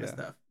in this kind of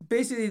stuff.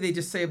 Basically, they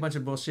just say a bunch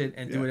of bullshit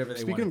and do whatever they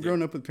want. Speaking of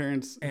growing up with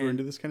parents who are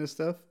into this kind of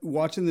stuff,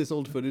 watching this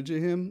old footage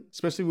of him,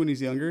 especially when he's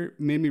younger,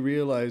 made me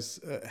realize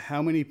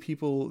how many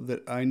people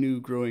that I knew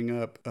growing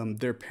up,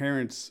 their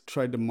parents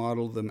tried to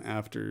model them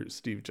after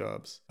Steve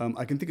Jobs.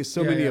 I can think of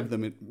so many of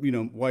them,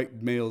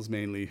 white males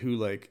mainly, who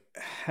like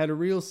had a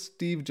real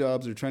Steve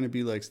Jobs or trying to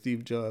be like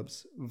Steve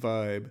Jobs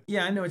vibe.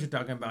 Yeah, I know what you're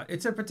talking about.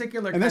 It's a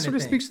particular And kind that of sort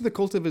of thing. speaks to the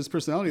cult of his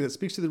personality. That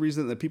speaks to the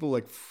reason that people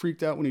like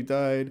freaked out when he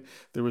died.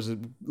 There was a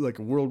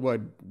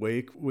worldwide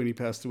wake when he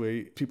passed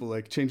away. People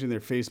like changing their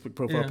Facebook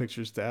profile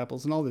pictures to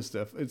apples and all this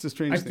stuff. It's a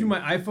strange I thing. threw my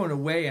iPhone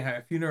away and had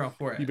a funeral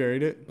for it. You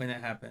buried it? When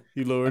that happened.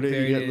 You lowered it?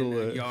 Buried You got it in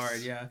little the yard,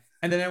 yeah.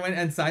 And then I went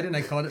inside and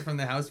I called it from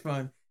the house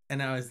phone.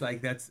 And I was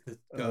like, that's the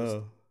ghost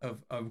of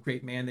a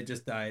great man that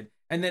just died.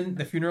 And then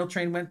the funeral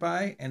train went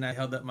by and I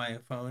held up my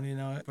phone,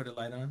 put a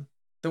light on.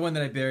 The one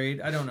that I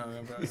buried. I don't know.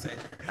 Remember what I was saying.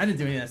 I didn't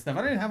do any of that stuff.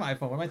 I didn't have an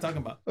iPhone. What am I talking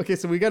about? Okay,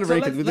 so we got to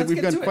rank it.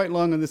 We've gone quite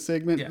long on this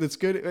segment. Yeah. That's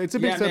good. It's a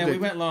big subject. Man, we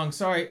went long.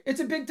 Sorry. It's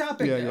a big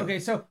topic. Yeah. Okay,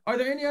 so are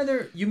there any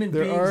other human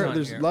beings on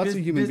There's here? lots of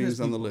human beings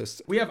people on the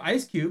list. We have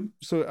Ice Cube.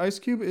 So Ice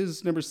Cube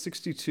is number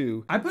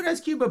 62. I put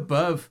Ice Cube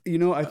above.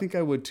 I think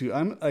I would too.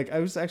 I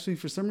was actually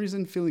for some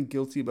reason feeling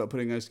guilty about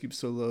putting Ice Cube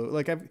so low.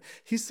 Like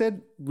he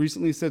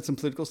recently said some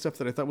political stuff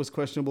that I thought was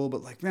questionable,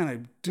 but like, man, I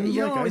do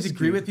You don't always Ice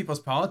agree Cube. with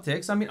people's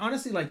politics. I mean,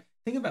 honestly, like,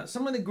 think about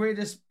some of the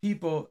greatest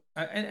people,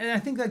 and I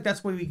think like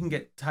that's where we can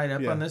get tied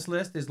up on this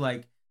list is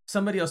like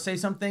somebody will say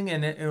something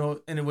and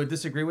it would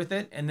disagree with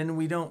it, and then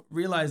we don't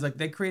realize like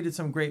they created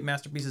some great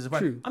masterpieces of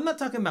art. True. I'm not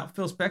talking about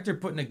Phil Spector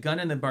putting a gun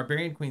in the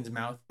Barbarian Queen's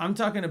mouth. I'm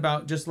talking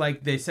about just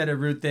like they said a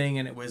rude thing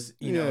and it was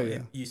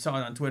you saw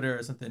it on Twitter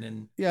or something,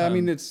 and I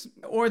mean it's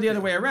or the other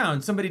way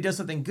around. Somebody does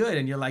something good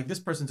and you're like, this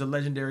person's a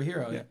legendary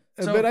hero. Yeah.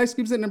 So, but Ice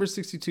Cube's at number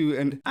 62,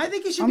 and I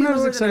think he should. I'm be not as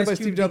lower excited than by Ice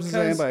Cube Steve Jobs as I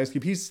am because- by Ice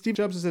Cube. Steve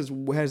Jobs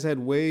has had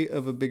way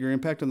of a bigger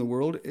impact on the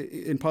world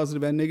in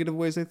positive and negative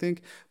ways. I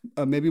think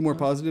maybe more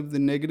positive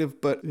than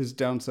negative, but his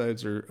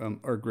downsides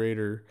are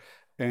greater.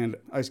 And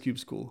Ice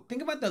Cube's cool.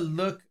 Think about the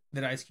look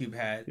that Ice Cube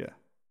had. Yeah.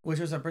 Which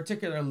was a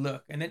particular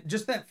look, and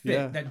just that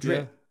fit, that drip.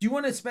 Yeah. Do you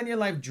want to spend your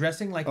life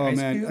dressing like Ice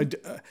Cube,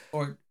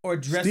 or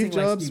dressing Steve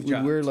Jobs like Steve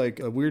Jobs? would wear like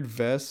a weird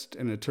vest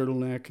and a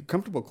turtleneck,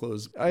 comfortable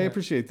clothes. I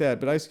appreciate that,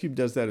 but Ice Cube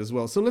does that as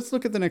well. So let's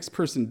look at the next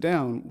person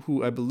down,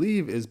 who I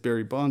believe is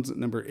Barry Bonds at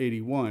number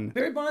 81.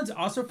 Barry Bonds,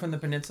 also from the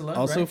Peninsula,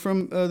 also right?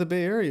 from the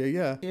Bay Area,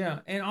 yeah.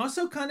 Yeah, and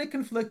also kind of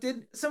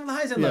conflicted, some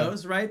highs and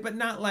lows, right? But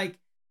not like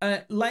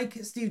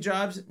Steve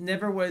Jobs,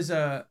 never was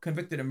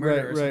convicted of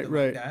murder or something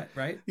like that,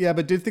 right? Yeah,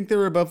 but did think they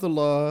were above the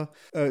law.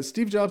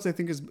 Steve Jobs, I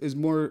think, is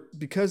more,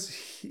 because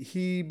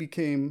he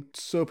became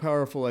so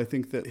powerful, I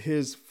think that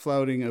his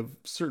flouting of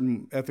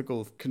certain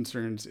ethical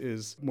concerns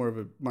is more of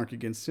a mark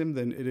against him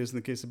than it is in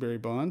the case of Barry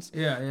Bonds.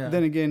 Yeah.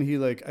 Then again,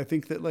 I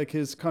think that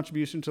his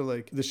contribution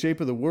to the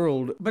shape of the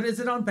world. But is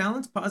it on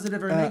balance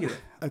positive or negative?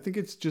 I think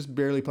it's just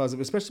barely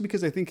positive, especially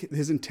because I think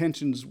his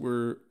intentions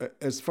were,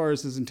 as far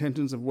as his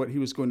intentions of what he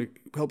was going to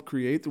help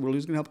create, the world he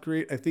was going to help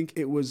create, I think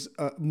it was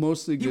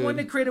mostly good. He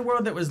wanted to create a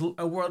world that was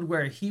a world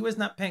where he was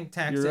not paying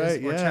taxes You're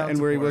right, or yeah, child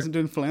and where he support. wasn't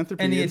doing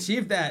philanthropy. And he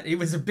achieved that. It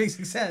was a big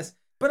success.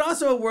 But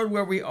also a world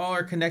where we all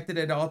are connected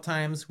at all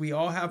times. We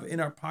all have in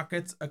our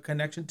pockets a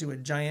connection to a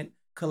giant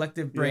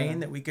collective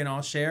brain that we can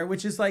all share,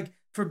 which is like,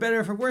 for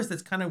better or for worse,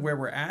 that's kind of where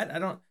we're at.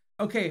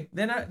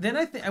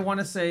 I want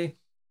to say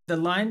the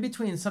line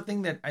between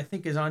something that I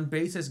think is on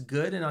basis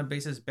good and on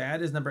basis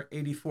bad is number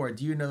 84.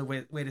 Do you know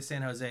the way to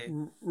San Jose?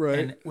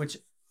 Right.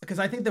 Because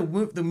I think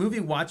the movie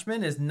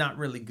Watchmen is not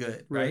really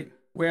good, right?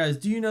 Whereas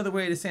Do You Know the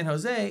Way to San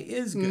Jose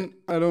is good.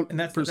 I don't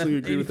personally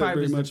agree with that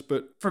very much,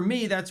 but for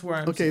me, that's where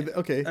I'm.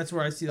 Okay. That's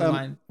where I see the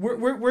line.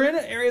 We're in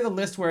an area of the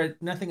list where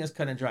nothing is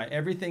cut and dry.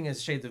 Everything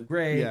is shades of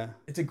gray. Yeah.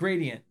 It's a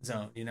gradient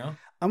zone,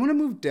 I'm going to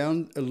move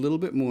down a little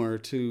bit more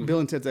to Bill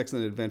and Ted's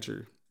Excellent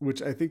Adventure,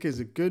 which I think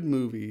is a good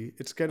movie.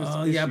 It's got its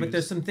issues. But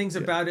there's some things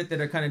about it that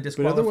are kind of But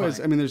disqualifying.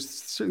 otherwise, I mean, there's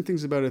certain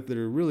things about it that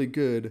are really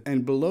good.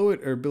 And below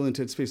it are Bill and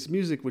Ted's Face the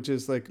Music, which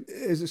is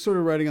sort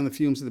of riding on the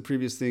fumes of the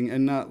previous thing,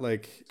 and not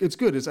it's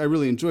good. I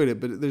really enjoyed it,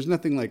 but there's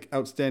nothing like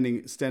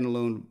outstanding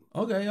standalone.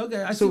 Okay.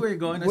 I see where you're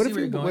going. What if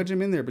we wedge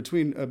him in there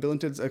between Bill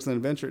and Ted's Excellent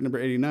Adventure at number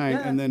 89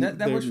 and then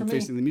that works for me.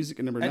 Facing the Music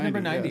at number 90? At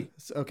number 90.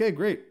 Yeah. Okay,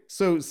 great.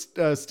 So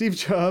Steve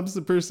Jobs,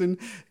 the person,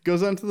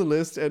 goes onto the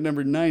list at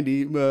number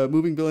 90,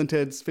 moving Bill and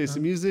Ted's Face the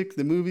Music,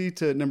 the movie,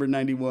 to number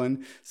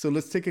 91. So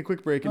let's take a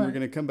quick break, and we're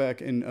going to come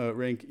back and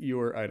rank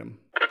your item.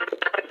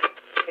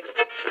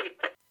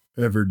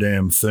 Every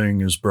damn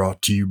thing is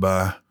brought to you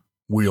by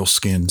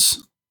Wheelskins.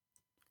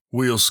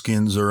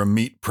 Wheelskins are a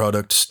meat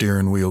product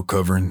steering wheel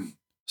covering,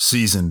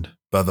 seasoned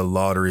by the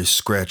lottery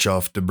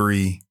scratch-off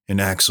debris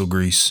and axle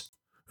grease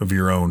of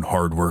your own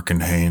hard-working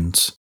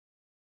hands.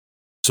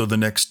 So the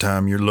next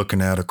time you're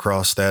looking out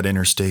across that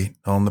interstate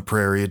on the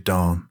prairie at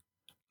dawn,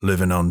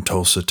 living on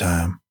Tulsa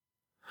time,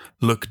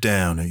 look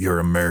down at your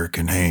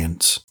American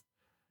hands,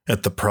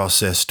 at the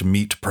processed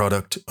meat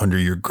product under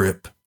your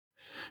grip,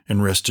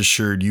 and rest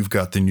assured you've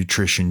got the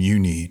nutrition you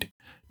need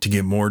to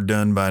get more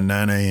done by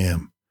 9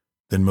 a.m.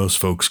 than most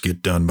folks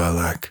get done by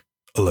like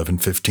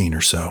 11:15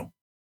 or so.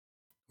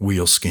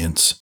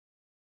 Wheelskins.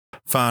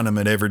 Find them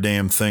at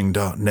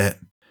everydamnthing.net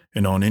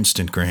and on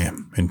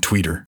Instagram and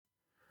Twitter.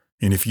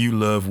 And if you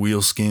love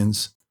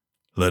Wheelskins,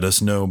 let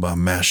us know by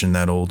mashing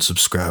that old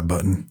subscribe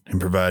button and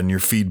providing your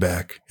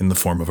feedback in the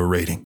form of a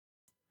rating.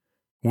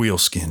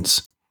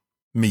 Wheelskins.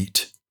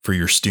 Meat for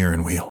your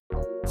steering wheel.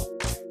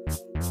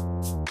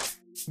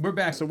 We're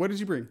back. So what did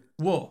you bring?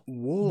 Wool.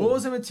 Wool. Wool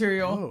is a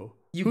material. Oh.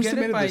 You Who get it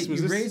submitted by, this?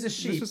 you raise a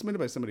sheep. This was submitted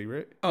by somebody,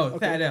 right? Oh,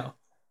 Okay. Thad L,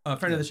 a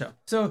friend of the show.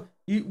 So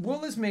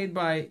wool is made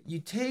by, you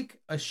take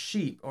a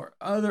sheep or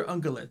other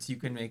ungulates you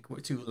can make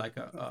to like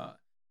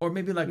or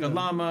maybe like a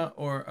llama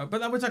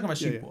but we're talking about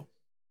sheep wool.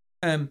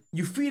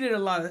 You feed it a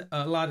lot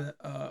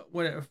of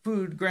whatever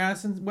food,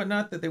 grass and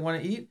whatnot that they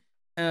want to eat.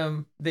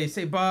 They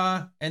say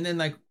bah, and then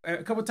like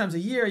a couple times a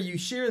year you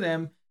shear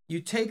them. You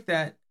take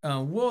that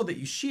wool that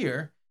you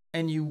shear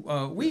and you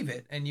weave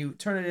it and you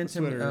turn it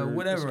into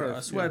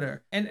a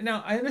sweater. Yeah. And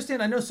now I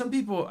understand. I know some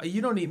people,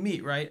 you don't eat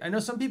meat, right? I know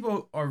some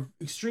people are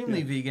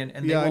extremely vegan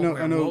and they won't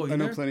wear wool either. I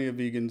know plenty of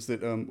vegans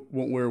that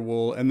won't wear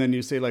wool. And then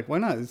you say like, why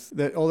not? It's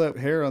that all that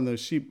hair on the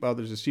sheep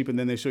bothers the sheep, and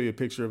then they show you a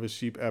picture of a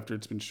sheep after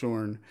it's been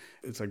shorn.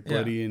 It's like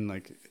bloody and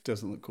like it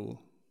doesn't look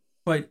cool.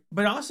 But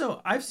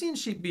also I've seen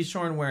sheep be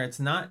shorn where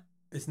it's not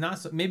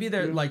so, maybe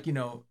they're like, you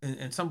know,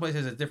 in some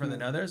places it's different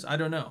than others. I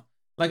don't know.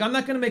 Like I'm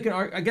not gonna make an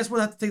argument. I guess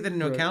we'll have to take that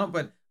into account,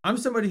 but I'm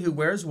somebody who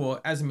wears wool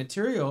as a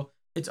material.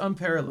 It's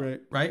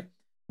unparalleled, right?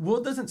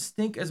 Wool doesn't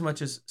stink as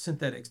much as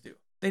synthetics do.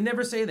 They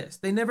never say this.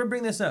 They never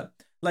bring this up.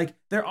 Like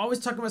they're always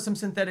talking about some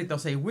synthetic. They'll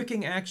say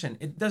wicking action.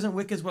 It doesn't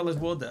wick as well as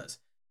wool does.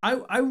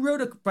 I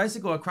rode a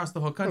bicycle across the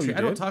whole country.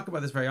 I don't talk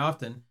about this very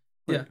often.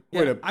 I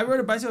rode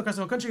a bicycle across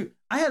the whole country.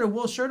 I had a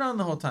wool shirt on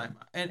the whole time.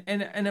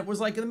 And it was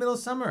like in the middle of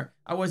summer.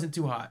 I wasn't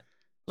too hot.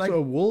 Like, so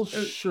a wool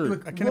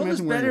shirt. I can't wool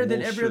imagine is better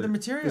than every other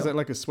material. Is that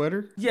like a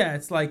sweater? Yeah,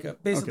 it's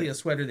like basically a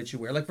sweater that you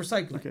wear, like for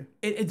cycling. Okay.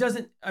 It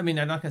doesn't. I mean,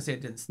 I'm not gonna say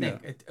it didn't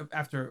stink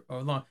after a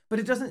long, but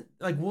it doesn't.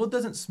 Like wool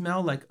doesn't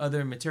smell like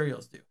other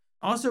materials do.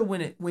 Also,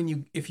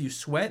 if you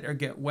sweat or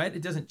get wet,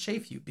 it doesn't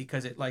chafe you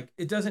because it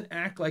doesn't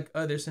act like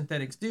other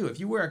synthetics do. If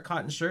you wear a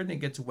cotton shirt and it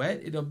gets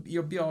wet,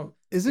 you'll be all.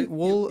 Isn't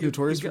wool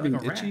notorious for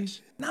being itchy?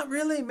 Not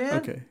really, man.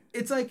 Okay.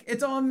 It's like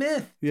it's all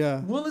myth.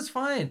 Yeah. Wool is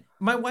fine.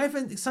 My wife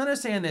and son are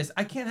saying this.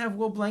 I can't have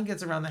wool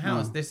blankets around the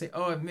house. No. They say,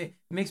 oh, it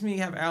makes me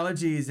have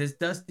allergies. It's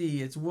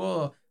dusty. It's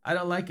wool. I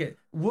don't like it.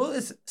 Wool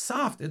is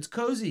soft. It's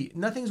cozy.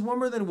 Nothing's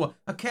warmer than wool.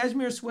 A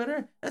cashmere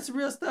sweater, that's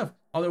real stuff.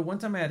 Although one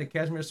time I had a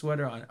cashmere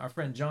sweater on. Our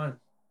friend John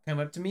came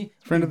up to me.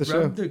 Friend of the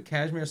show. The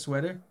cashmere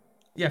sweater.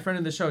 Yeah, friend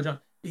of the show, John.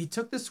 He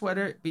took the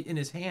sweater in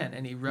his hand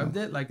and he rubbed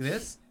it like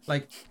this.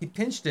 Like he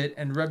pinched it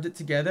and rubbed it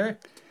together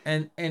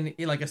and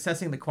he, like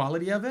assessing the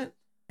quality of it.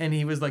 And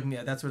he was like,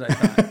 yeah, that's what I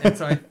thought. And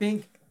so I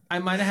think I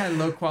might have had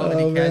low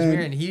quality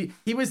cashmere, and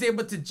he was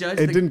able to judge.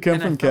 It didn't come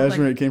from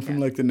cashmere. It came from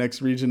like the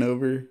next region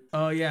over.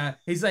 Oh yeah,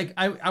 he's like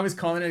I was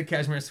calling it a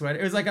cashmere sweater.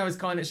 It was like I was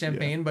calling it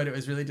champagne, but it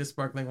was really just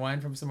sparkling wine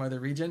from some other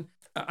region.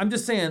 I'm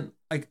just saying,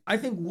 like I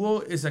think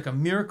wool is like a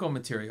miracle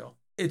material.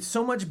 It's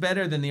so much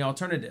better than the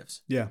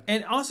alternatives. Yeah,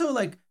 and also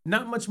like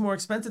not much more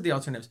expensive than the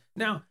alternatives.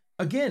 Now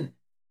again,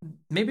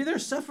 maybe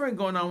there's suffering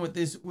going on with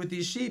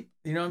these sheep.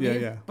 You know what I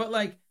mean? Yeah. But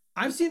like.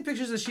 I've seen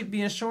pictures of sheep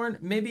being shorn.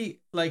 Maybe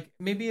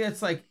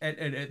it's like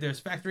at there's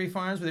factory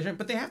farms where they're shorn,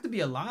 but they have to be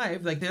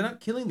alive. Like they're not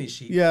killing these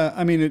sheep. Yeah,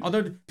 I mean,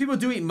 although people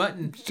do eat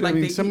mutton. I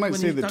mean, some might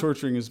say that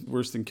torturing is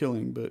worse than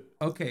killing, but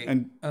okay.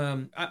 And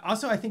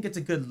I think it's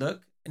a good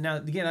look. Now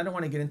again, I don't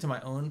want to get into my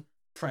own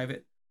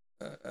private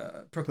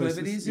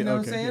proclivities. You know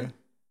what I'm saying? Yeah.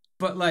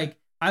 But like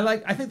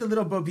I think the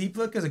little Bo Peep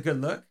look is a good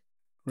look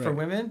for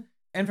women.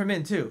 And for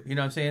men too, you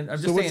know what I'm saying? I'm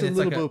just saying it's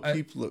like Bo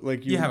Peep look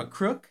like. You have a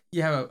crook,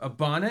 you have a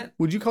bonnet.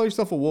 Would you call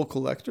yourself a wool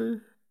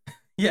collector?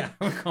 Yeah,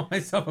 I would call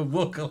myself a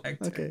wool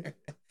collector. Okay.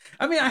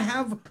 I mean, I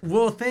have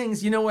wool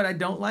things. You know what I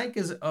don't like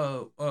is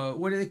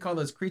what do they call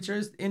those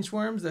creatures?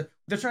 Inchworms.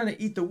 They're trying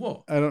to eat the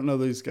wool. I don't know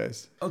these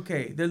guys.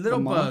 Okay, they're little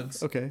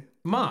bugs. Okay.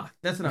 Moth.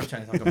 That's what I'm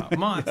trying to talk about.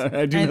 Moths.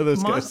 I do know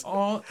those guys.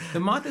 The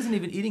moth isn't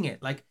even eating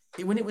it. Like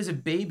when it was a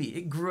baby,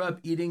 it grew up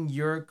eating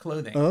your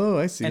clothing. Oh,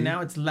 I see. And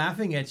now it's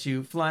laughing at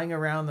you, flying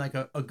around like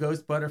a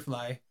ghost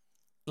butterfly.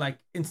 Like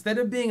instead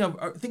of being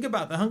think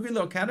about the hungry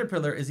little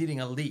caterpillar is eating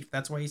a leaf.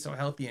 That's why he's so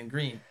healthy and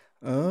green.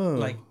 Oh.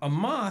 Like a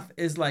moth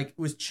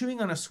was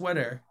chewing on a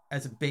sweater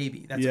as a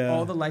baby. That's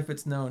all the life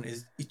it's known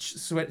is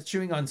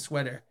chewing on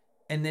sweater.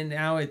 And then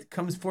now it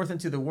comes forth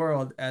into the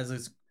world as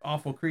this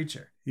awful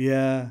creature.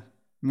 Yeah.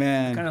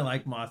 Man. Kind of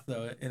like moth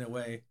though, in a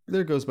way.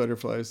 There goes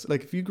butterflies.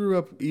 Like if you grew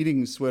up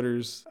eating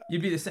sweaters,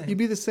 you'd be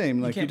the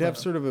same. Like you'd have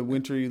sort of a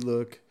wintry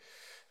look.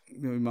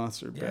 Maybe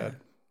moths are bad.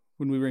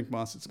 When we rank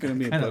moths, it's going to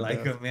be a bloodbath. I kind of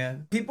like them,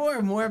 man. People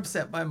are more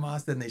upset by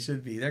moths than they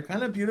should be. They're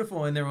kind of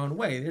beautiful in their own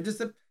way. They're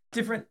just a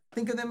different.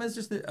 Think of them as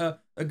just a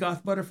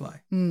goth butterfly.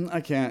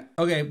 I can't.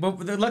 Okay, but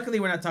luckily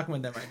we're not talking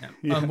about them right now.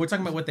 Yeah. We're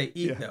talking about what they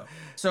eat though.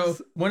 So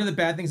one of the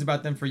bad things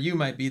about them for you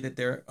might be that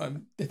their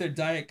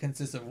diet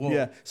consists of wool.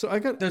 Yeah. So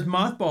there's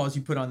mothballs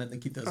you put on them to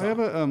keep those. I have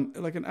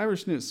like an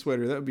Irish knit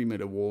sweater that would be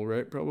made of wool,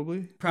 right?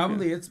 Probably.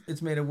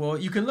 It's made of wool.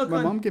 You can look.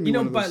 My mom gave me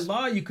one of by those.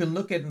 law you can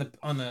look at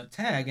on the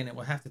tag and it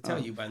will have to tell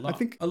you by law. I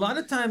think a lot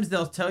of times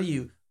they'll tell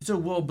you. It's a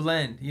wool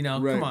blend,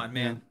 come on,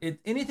 man. Yeah.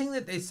 Anything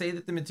that they say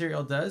that the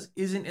material does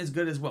isn't as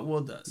good as what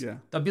wool does. Yeah.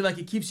 They'll be like,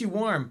 it keeps you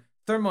warm,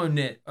 thermo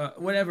knit,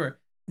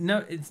 whatever.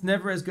 No, it's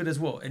never as good as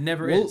wool. It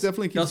never is. Wool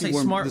definitely keeps you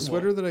warm. The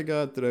sweater that I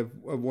got that I've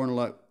worn a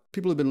lot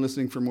people who've been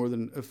listening for more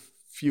than a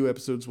few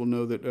episodes will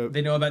know that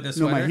They know about this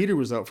no, sweater? my heater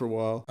was out for a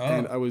while, Oh.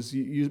 and I was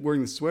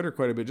wearing the sweater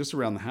quite a bit just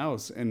around the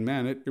house, and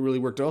man, it really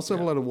worked. I also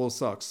have a lot of wool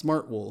socks,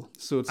 smart wool,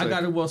 so it's I like,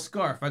 got a wool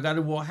scarf. I got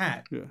a wool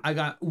hat. Yeah. I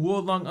got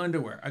wool long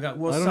underwear. I got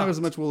wool I don't socks. have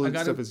as much wool I and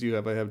got stuff as you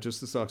have. I have just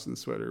the socks and the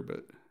sweater,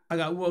 but I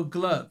got wool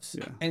gloves.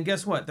 Yeah. And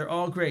guess what? They're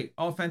all great.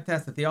 All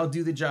fantastic. They all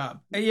do the job.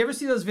 Hey, you ever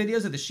see those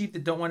videos of the sheep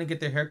that don't want to get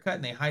their hair cut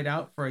and they hide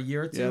out for a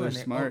year or two yeah, they're and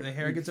smart. the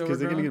hair gets because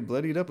they're gonna overgrown? get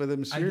bloodied up by them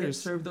I get shears.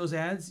 served those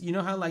ads. You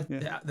know how like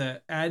Yeah.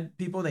 the ad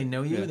people, they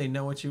know you. Yeah. They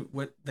know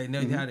what they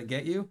know Mhm. how to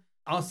get you.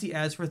 I'll see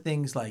ads for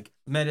things like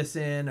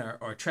medicine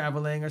or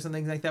traveling or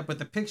something like that, but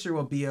the picture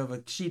will be of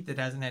a sheep that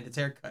hasn't had its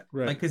hair cut.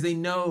 Right. Like, because they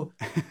know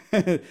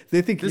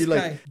They think This you're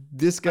guy- like,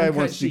 this guy uncut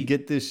wants to sheep.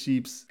 get this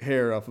sheep's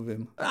hair off of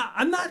him.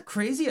 I'm not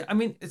crazy. I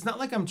mean, it's not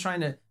like I'm trying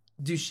to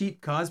do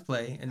sheep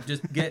cosplay and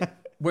just get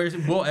wear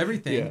wool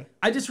everything. Yeah.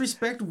 I just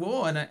respect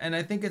wool and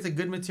I think it's a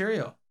good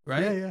material,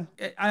 right? Yeah,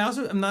 yeah. I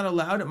also am not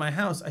allowed at my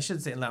house. I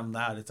shouldn't say I'm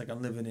loud. It's like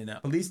I'm living in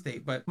a police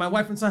state. But my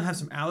wife and son have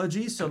some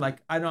allergies, so like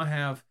I don't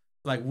have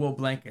like wool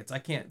blankets. I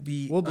can't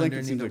be Wool blanket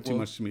underneath seems a like too wool.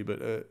 much to me,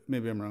 but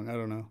maybe I'm wrong. I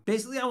don't know.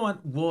 Basically, I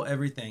want wool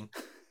everything.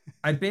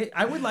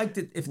 I would like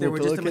to if there Wool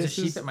were just a bunch of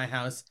pillowcases? sheep at my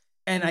house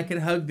and I could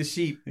hug the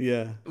sheep.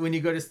 Yeah, When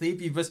you go to sleep,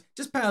 you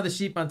just pile the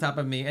sheep on top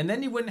of me, and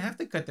then you wouldn't have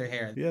to cut their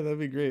hair. yeah, that'd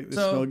be great. They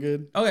So- smell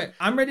good. Okay,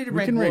 I'm ready to We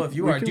rank can wool rank- if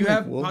you we are. can Do you rank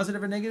have wool.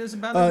 positive or negatives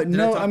about it? Did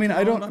No, talk I mean to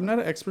I you all don't. about I'm not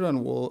an expert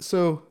on wool,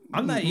 so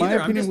I'm not my either.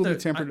 I'm opinion just will be a-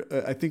 tempered.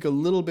 I think a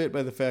little bit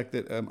by the fact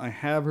that I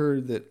have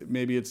heard that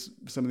maybe it's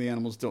some of the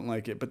animals don't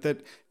like it, but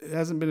that it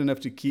hasn't been enough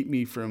to keep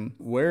me from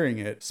wearing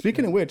it.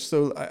 Speaking of which,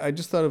 so I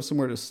just thought of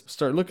somewhere to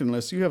start looking.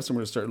 Unless you have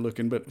somewhere to start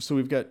looking, but so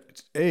we've got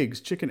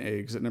eggs, chicken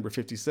eggs at number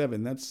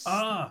 57. That's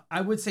I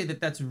would say that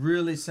that's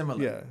really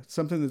similar. yeah,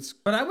 something that's.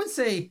 But I would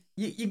say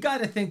you got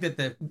to think that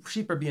the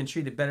sheep are being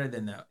treated better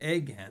than the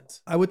egg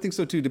hens. I would think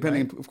so too,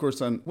 depending, of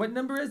course, on What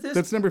number is this?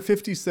 that's number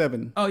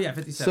 57. Oh yeah,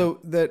 57. So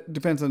that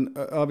depends on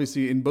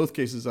obviously in both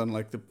cases on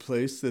like the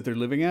place that they're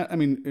living at. I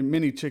mean, in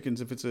many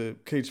chickens, if it's a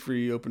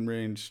cage-free open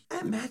range,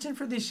 I imagine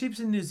for these sheep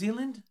in New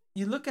Zealand,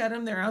 you look at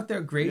them; they're out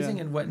there grazing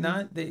Yeah. and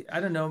whatnot. I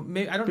don't know.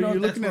 Maybe I don't but know you're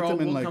if that's looking where at all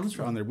them in wool like comes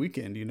from. on their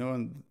weekend,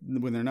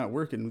 when they're not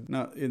working,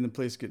 not in the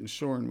place getting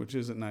shorn, which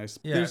isn't nice.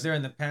 Yeah, There's- they're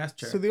in the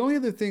pasture. so the only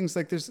other things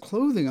like there's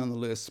clothing on the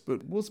list,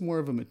 but wool's more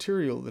of a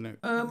material than a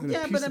than a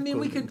yeah, piece but I of mean,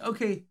 we clothing. could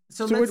okay.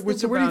 So, So, let's where, think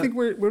so where do you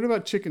about- think what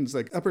about chickens?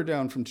 Like up or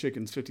down from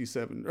chickens?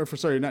 57, or for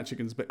sorry, not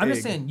chickens, but I'm egg.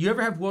 just saying, you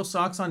ever have wool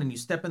socks on and you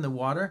step in the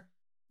water?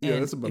 Yeah,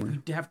 And that's a bummer.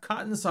 If you have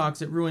cotton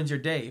socks, it ruins your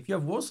day. If you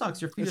have wool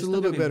socks, your feet It's are a still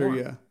little gonna bit be better,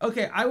 warm. yeah.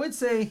 Okay, I would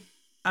say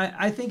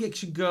I think it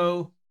should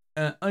go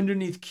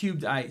underneath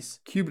cubed ice,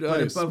 Cubed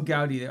but ice. above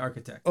Gaudi, the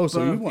architect. Oh,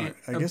 so you Above want? it.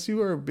 I guess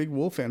you are a big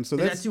wool fan. So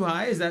Is that that's too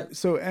high? Is that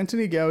so.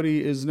 Anthony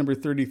Gaudi is number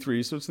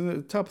 33, so it's in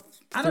the top.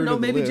 I don't third know.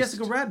 of the Maybe list.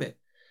 Jessica Rabbit.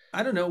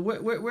 I don't know. Where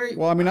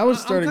Well, I mean, I was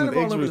I'm starting kind with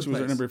of all eggs, over which the was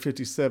at place. number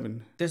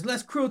 57. There's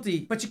less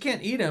cruelty, but you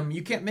can't eat them.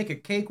 You can't make a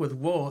cake with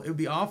wool. It would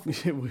be awful.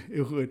 It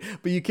would,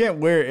 but you can't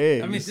wear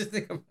eggs. I mean, just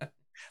think about it.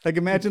 like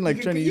imagine like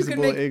you trying to could- use you a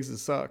could bowl of make- eggs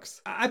as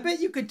socks. I bet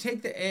you could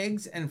take the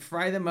eggs and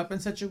fry them up in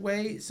such a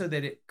way so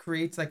that it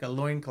creates like a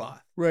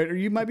loincloth. Right, or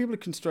you might be able to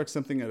construct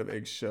something out of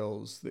egg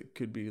shells that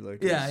could be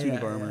like Yeah, a suit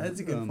of armor. that's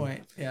a good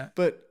point. Yeah.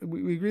 But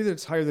we agree that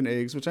it's higher than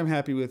eggs, which I'm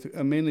happy with,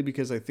 mainly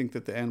because I think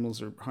that the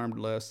animals are harmed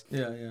less.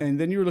 Yeah. And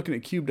then you were looking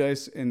at cubed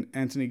ice and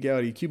Anthony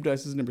Gaudi. Cubed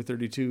ice is number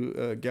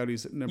 32.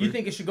 Gaudi's at number. You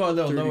think it should go a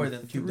little lower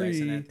than cubed ice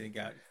and 33. Anthony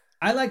Gaudi?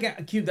 I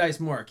like cubed ice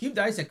more. Cubed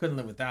ice I couldn't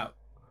live without.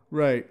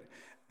 Right.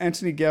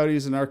 Anthony Gaudi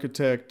is an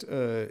architect.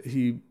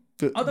 He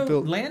Although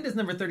built. land is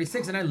number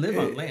 36 and I live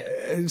on land.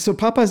 And so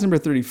Popeye's number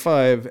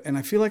 35, and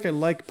I feel like I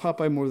like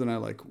Popeye more than I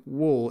like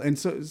wool. And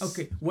so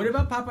Okay, what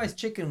about Popeye's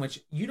chicken, which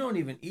you don't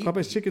even eat?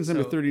 Popeye's chicken's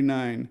number So-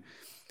 39.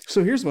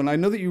 So here's one. I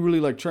know that you really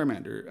like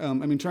Charmander. I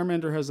mean,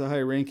 Charmander has a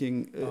high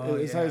ranking,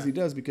 as high as he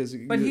does, because.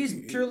 But he's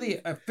purely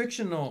a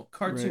fictional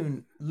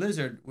cartoon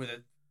lizard with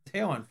a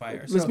tail on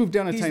fire. Let's So move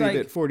down a he's tiny like-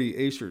 bit. 40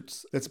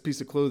 A-shirts. That's a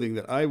piece of clothing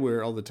that I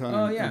wear all the time.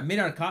 Oh yeah, made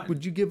out of cotton.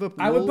 Would you give up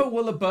wool? I would put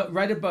wool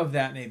right above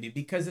that maybe,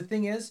 because the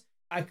thing is,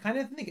 I kind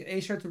of think A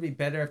shirts would be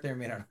better if they were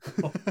made out of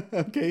wool.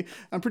 Okay,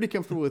 I'm pretty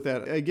comfortable with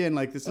that. Again,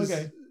 like this is.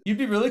 Okay. You'd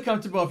be really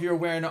comfortable if you were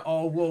wearing an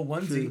all wool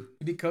onesie. True.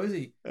 You'd be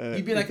cozy.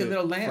 You'd be like a with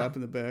little lamb. flap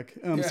in the back.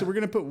 Yeah. So we're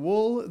gonna put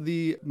wool,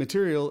 the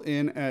material,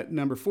 in at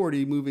number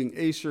 40, moving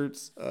A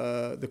shirts,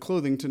 the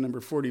clothing to number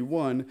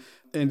 41.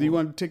 And do you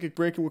want to take a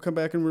break and we'll come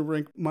back and we'll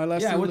rank my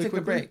last? Yeah, two we'll really take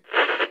a quickly? break.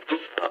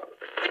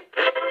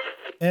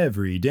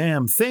 Every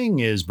damn thing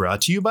is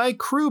brought to you by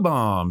Crew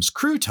Bombs,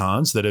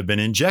 croutons that have been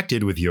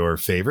injected with your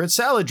favorite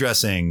salad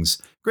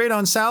dressings. Great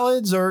on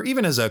salads or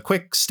even as a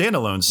quick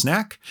standalone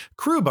snack,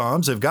 Crew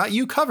Bombs have got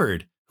you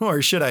covered.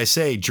 Or should I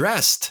say,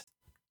 dressed.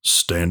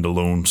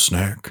 Standalone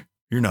snack?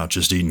 You're not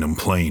just eating them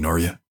plain, are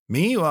you?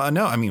 Me? Well,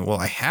 no.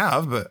 I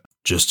have, but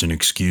just an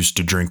excuse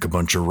to drink a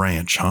bunch of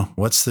ranch, huh?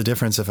 What's the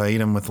difference if I eat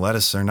them with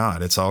lettuce or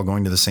not? It's all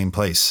going to the same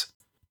place.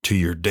 To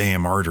your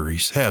damn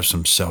arteries. Have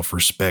some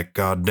self-respect,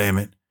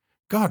 goddammit.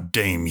 God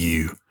damn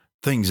you.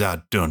 Things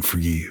I've done for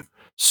you.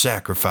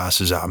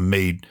 Sacrifices I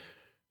made.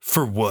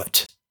 For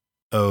what?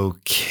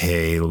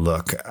 Okay,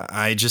 look,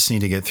 I just need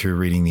to get through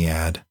reading the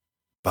ad.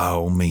 By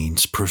all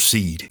means,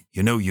 proceed.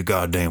 You know you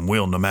goddamn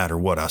will, no matter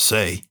what I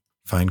say.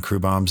 Find Crew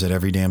Bombs at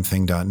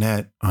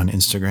everydamnthing.net on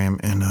Instagram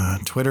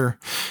and Twitter,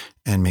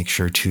 and make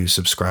sure to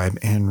subscribe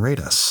and rate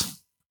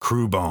us.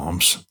 Crew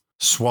Bombs.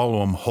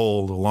 Swallow 'em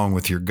whole along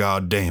with your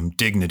goddamn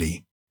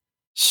dignity.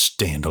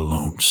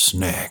 Standalone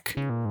snack.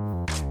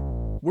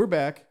 We're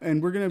back,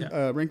 and we're going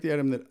to rank the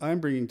item that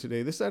I'm bringing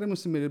today. This item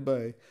was submitted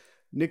by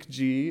Nick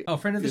G. Oh,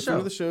 friend of the show. Friend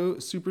of the show,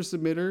 super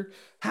submitter.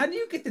 How do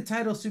you get the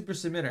title super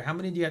submitter? How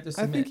many do you have to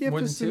submit? I think you have More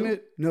to than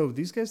submit. two? No,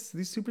 these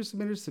super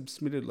submitters have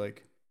submitted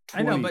like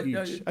 20 I know, but,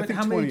 each. but I think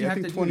how 20. many do you I have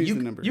think to 20 do? is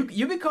the number.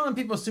 You've been calling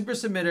people super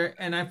submitter,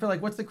 and I feel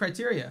like, what's the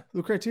criteria?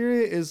 The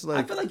criteria is I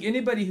like feel like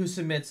anybody who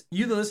submits,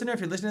 you the listener,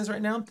 if you're listening to this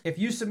right now, if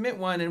you submit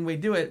one and we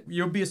do it,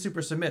 you'll be a super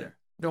submitter.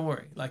 Don't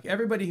worry. Like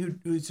everybody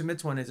who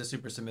submits one is a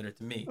super submitter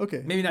to me.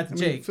 okay. Maybe not to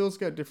Jake. Phil's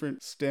got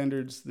different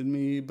standards than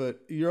me,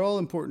 but you're all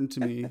important to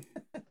me.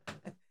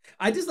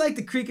 I just like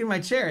to creak in my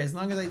chair as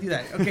long as I do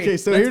that. Okay, Okay,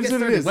 so let's here's get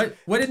what it started. is.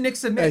 What did Nick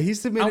submit? He I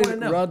submitted wanna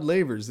know. Rod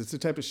Lavers. It's a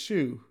type of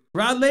shoe.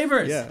 Rod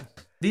Lavers. Yeah.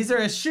 These are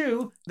a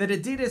shoe that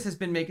Adidas has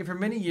been making for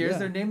many years. Yeah.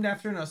 They're named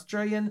after an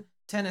Australian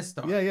tennis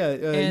star. Yeah.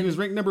 He And- was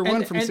ranked number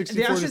 1 from and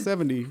 64 to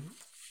 70.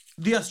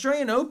 The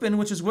Australian Open,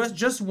 which was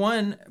just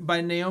won by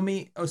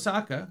Naomi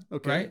Osaka,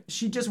 Okay. right?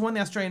 She just won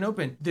the Australian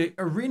Open. The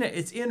arena,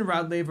 it's in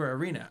Rod Laver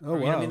Arena. Oh, You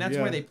know wow. what I mean, that's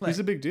yeah. where they play. He's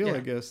a big deal, Yeah. I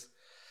guess.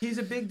 He's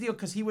a big deal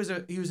because he was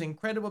an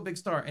incredible big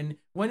star and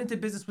went into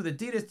business with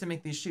Adidas to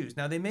make these shoes.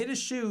 Now they made a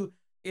shoe.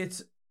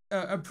 It's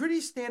a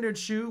pretty standard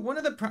shoe.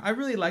 I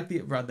really like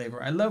the Rod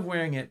Laver. I love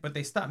wearing it, but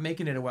they stopped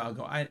making it a while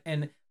ago.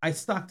 I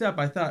stocked up.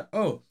 I thought,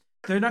 oh,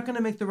 they're not going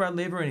to make the Rod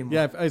Laver anymore.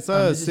 Yeah, I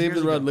saw This is Save the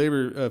years Rod ago.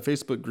 Laver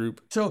Facebook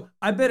group. So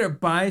I better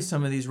buy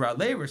some of these Rod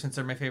Lavers since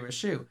they're my favorite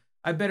shoe.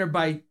 I better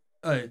buy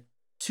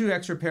 2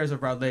 extra pairs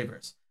of Rod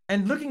Lavers.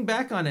 And looking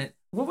back on it,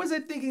 what was I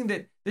thinking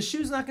that the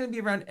shoe's not going to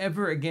be around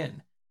ever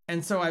again?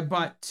 And so I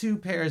bought 2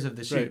 pairs of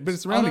the shoes. Right, but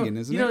it's around again,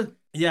 isn't it?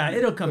 Yeah,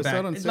 it'll come I saw back.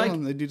 it on It's sale like,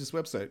 on the Adidas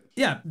website.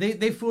 yeah,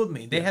 they fooled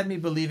me. They had me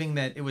believing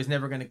that it was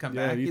never going to come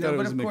Yeah, back. you thought it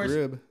but was a of course,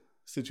 McRib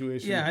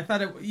situation. yeah, I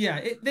thought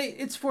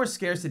it's for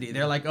scarcity.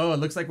 They're like, oh, it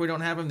looks like we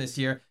don't have them this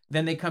year.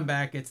 Then they come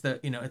back. It's the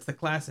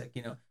classic,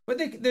 But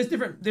there's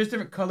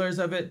different colors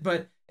of it,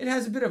 but it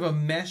has a bit of a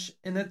mesh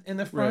in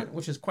the front, Right.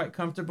 which is quite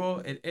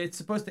comfortable. It's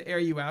supposed to air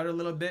you out a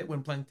little bit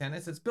when playing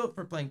tennis. It's built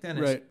for playing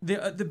tennis. Right.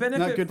 The benefit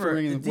Not good for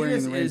wearing in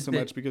Adidas the rain is so that-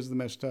 much because of the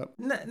mesh top.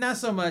 Not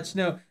so much.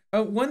 No.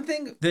 One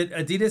thing that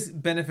Adidas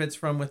benefits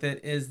from with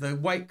it is the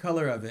white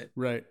color of it.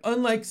 Right.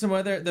 Unlike some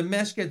other, the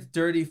mesh gets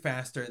dirty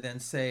faster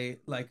than say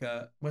like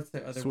what's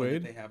the other one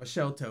Suede? that they have? A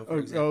shell toe, for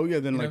example. Oh, yeah,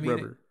 then You know like what I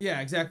mean? rubber.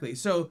 Yeah, exactly.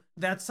 So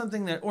that's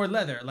something that, or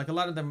leather, like a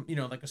lot of them,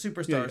 like a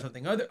Superstar Yeah, or yeah.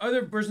 something.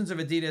 Other versions of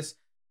Adidas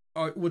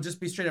will you just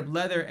be straight up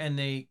leather, and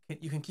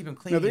you can keep them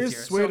clean. Now, there easier.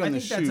 is suede so on I the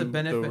think that's a shoe,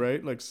 benefit. though,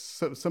 right? Like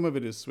some of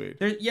it is suede.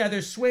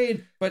 There's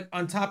suede, but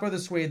on top of the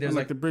suede, there's And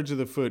like the bridge of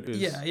the foot is.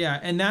 yeah,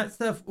 and that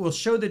stuff will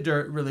show the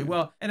dirt really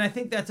well, and I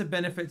think that's a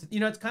benefit.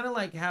 It's kind of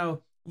like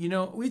how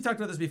we talked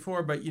about this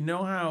before, but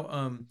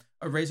how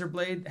a razor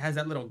blade has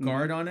that little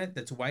guard on it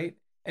that's white,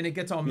 and it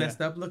gets all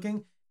messed up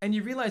looking, and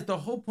you realize the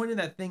whole point of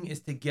that thing is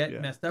to get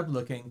messed up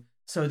looking,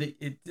 so that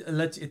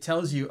it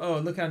tells you, oh,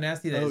 look how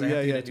nasty that is. I have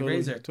to get a new totally,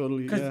 razor.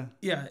 totally, 'Cause,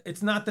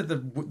 it's not that the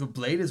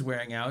blade is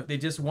wearing out. They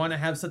just want to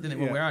have something that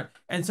will wear out.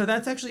 And so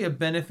that's actually a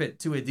benefit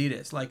to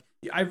Adidas. Like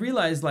I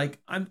realized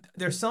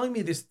they're selling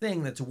me this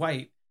thing that's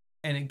white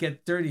and it gets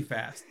dirty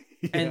fast.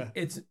 And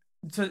it's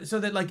so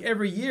that like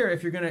every year,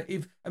 if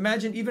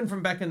imagine even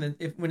from back in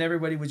when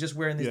everybody was just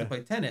wearing these to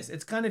play tennis,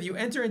 it's kind of, you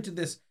enter into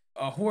this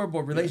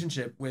horrible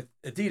relationship with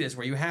Adidas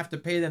where you have to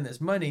pay them this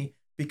money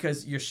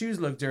because your shoes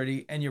look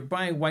dirty and you're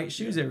buying white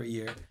shoes every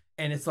year.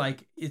 And it's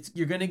like,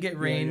 you're going to get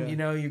rain,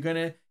 you're going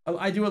to,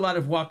 I do a lot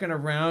of walking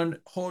around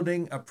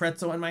holding a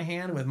pretzel in my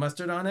hand with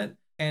mustard on it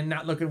and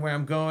not looking where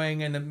I'm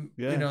going. And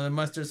the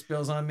mustard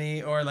spills on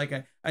me, or like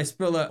I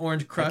spill an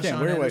orange crush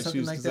on it or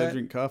something like that. I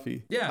drink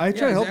coffee. Yeah. I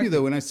try to help you exactly.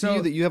 though. When I see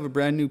So- that you have a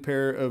brand new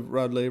pair of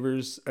Rod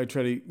Lavers, I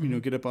try to,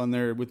 get up on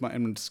there with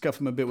and scuff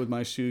them a bit with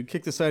my shoe,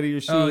 kick the side of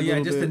your shoe. Oh a yeah,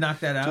 little just bit, to knock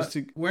that out. just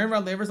to- Wearing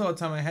Rod Lavers all the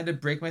time, I had to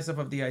break myself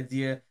of the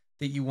idea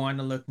that you want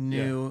to look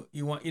new.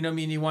 You want,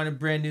 you want a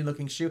brand new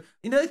looking shoe.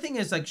 The other thing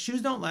is like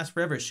shoes don't last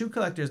forever. Shoe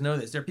collectors know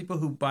this. There are people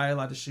who buy a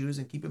lot of shoes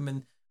and keep them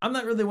in. I'm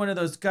not really one of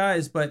those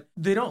guys, but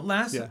they don't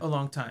last a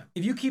long time.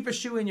 If you keep a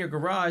shoe in your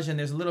garage and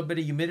there's a little bit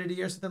of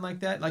humidity or something like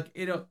that, like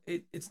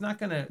it's not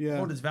gonna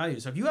hold its value.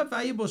 So if you have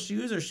valuable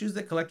shoes or shoes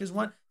that collectors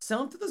want, sell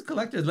them to those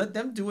collectors. Let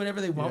them do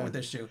whatever they want with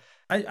their shoe.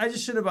 I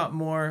just should have bought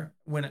more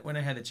when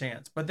I had a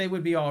chance, but they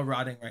would be all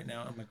rotting right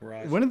now in my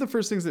garage. One of the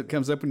first things that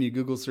comes up when you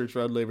Google search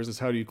Rod Lavers is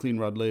how do you clean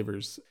Rod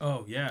Lavers?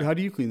 Oh yeah. How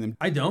do you clean them?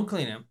 I don't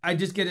clean them. I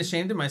just get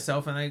ashamed of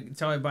myself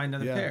until I buy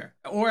another pair.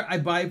 Or I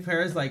buy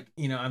pairs like,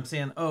 I'm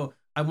saying, oh,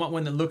 I want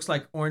one that looks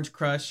like Orange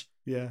Crush.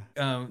 Yeah.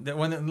 That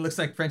one that looks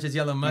like French's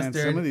Yellow Mustard.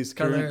 Man, some of these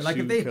color. current Like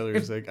shoe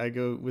colors, like I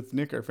go with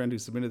Nick, our friend who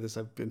submitted this.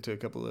 I've been to a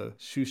couple of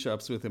shoe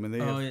shops with him, and they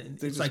have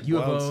it's just like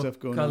wild UFO stuff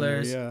going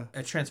colors, on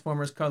there.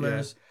 Transformers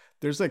colors.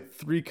 There's like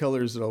 3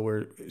 colors that I'll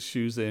wear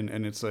shoes in,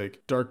 and it's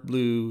like dark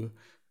blue,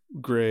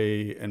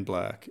 gray, and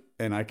black.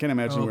 And I can't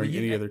imagine wearing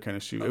any other kind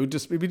of shoe.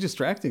 It'd be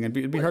distracting.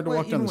 It'd be hard to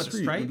walk down the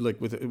street like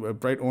with a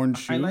bright orange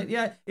shoe.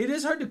 It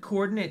is hard to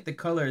coordinate the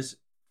colors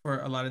for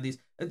a lot of these.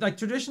 Like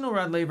traditional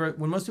Rod Laver,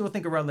 when most people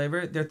think of Rod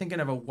Laver, they're thinking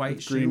of a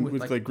white shoe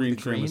with like green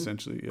trim,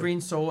 essentially. Green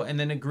sole, and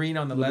then a green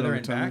on the leather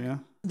and back. Yeah.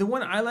 The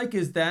one I like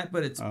is that,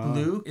 but it's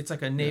blue. It's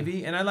like a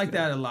navy, and I like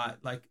that a lot.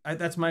 Like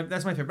that's my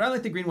favorite. But I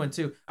like the green one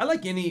too. I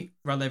like any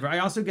Rod Laver. I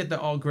also get the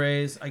all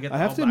grays. I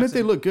have to admit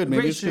they look good.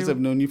 Maybe it's because I've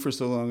known you for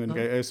so long and I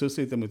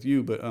associate them with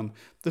you. But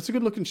that's a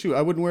good looking shoe.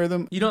 I wouldn't wear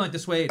them. You don't like the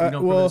suede. You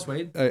don't prefer the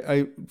suede.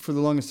 I for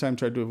the longest time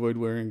tried to avoid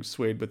wearing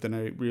suede, but then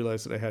I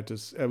realized that I had to.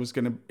 I was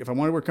gonna, if I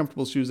wanted to wear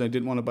comfortable shoes, and I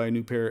didn't want to buy a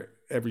new pair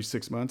every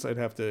 6 months, I'd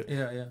have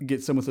to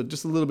get some with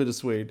just a little bit of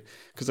suede,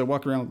 because I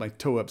walk around with my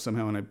toe up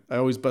somehow, and I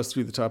always bust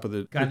through the top of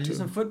the. Got to do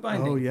some foot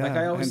binding. Oh yeah, like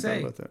I always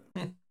say. About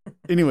that.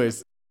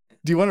 Anyways,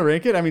 do you want to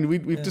rank it? I mean,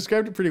 we've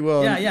described it pretty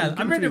well. Yeah.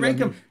 I'm ready to rank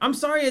them. I'm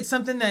sorry, it's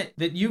something that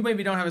you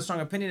maybe don't have a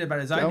strong opinion about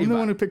as I do. I'm the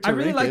one who picked. I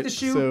really like the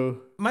shoe.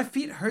 So. My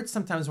feet hurt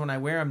sometimes when I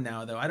wear them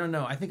now, though. I don't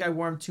know. I think I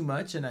wore them too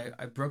much, and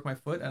I broke my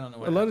foot. I don't know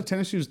what. A lot of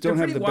tennis shoes don't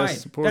have the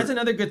best support. That's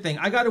another good thing.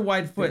 I got a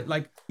wide foot.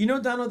 Like,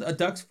 Donald, a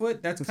duck's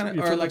foot. That's kind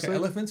of, or like an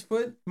elephant's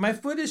foot. My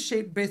foot is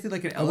shaped basically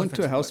like an elephant's foot. I went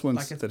to a house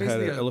once that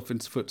had an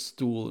elephant's foot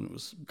stool, and it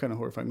was kind of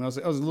horrifying. I was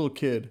a little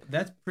kid.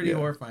 That's pretty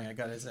horrifying, I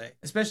gotta say.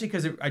 Especially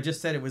because I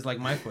just said it was like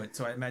my foot,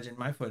 so I imagine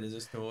my foot is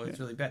a stool. It's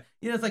really bad.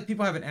 It's like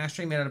people have an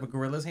ashtray made out of a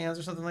gorilla's hands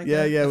or something like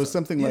that. Yeah, it was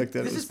something like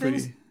that. It was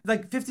pretty.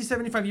 Like 50,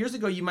 75 years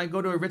ago, you might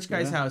go to a rich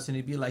guy's house and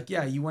he'd be like,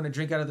 yeah, you want to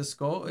drink out of the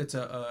skull? It's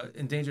a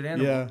endangered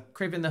animal. Yeah.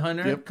 Craven the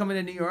Hunter coming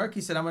to New York. He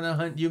said, I'm going to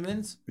hunt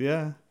humans.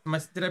 Yeah.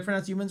 Did I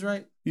pronounce humans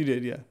right? You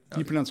did, yeah. Okay.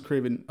 You pronounced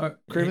Craven.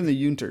 Craven the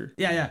Yunter.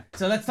 Yeah.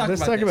 So let's talk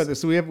about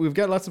this. So we've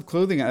got lots of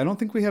clothing. I don't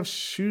think we have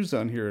shoes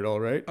on here at all,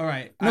 right? All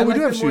right. No, we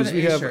do have shoes.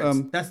 We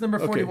have that's number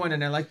 41,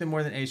 and I like them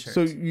more than A shirts.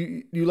 So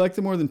you like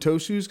them more than toe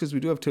shoes, because we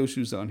do have toe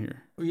shoes on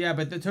here. Yeah,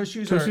 but the toe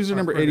shoes are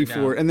number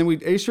 84, and then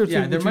A shirts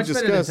they're much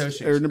better than toe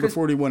shoes. Are number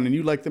 41, and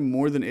you like them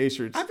more than A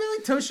shirts. I feel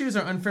like toe shoes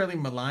are unfairly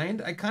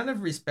maligned. I kind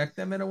of respect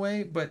them in a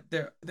way, but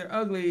they're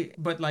ugly.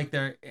 But like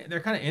they're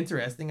kind of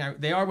interesting.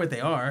 They are what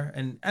they are,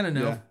 and I don't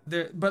know.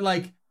 But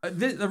like.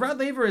 The Rod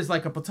Laver is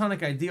like a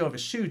platonic ideal of a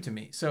shoe to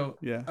me. So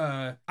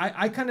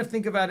I kind of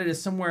think about it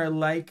as somewhere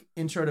like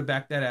Intro to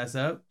Back That Ass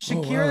Up.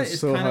 Shakira is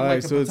kind of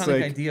like a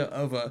platonic idea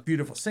of a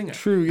beautiful singer.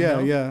 True,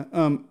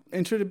 yeah.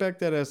 Intro to Back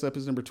That Ass Up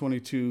is number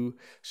 22.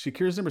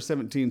 Shakira's number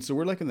 17. So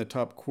we're like in the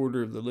top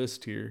quarter of the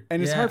list here.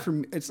 And it's hard for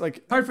me. It's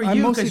like hard for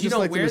you because you don't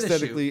like wear them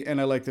aesthetically, the shoe.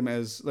 And I like them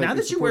as like. Now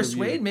that you wear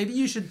suede, maybe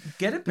you should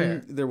get a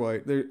pair. They're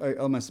white.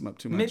 I'll mess them up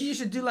too much. Maybe you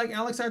should do like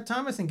Alex R.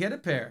 Thomas and get a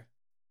pair.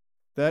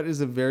 That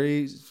is a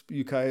very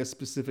Ukiah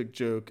specific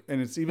joke, and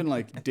it's even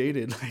like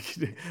dated.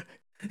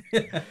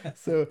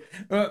 So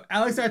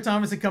Alex R.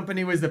 Thomas and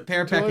Company was the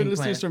pair packing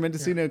listeners from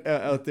Mendocino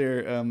out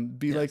there,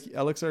 be like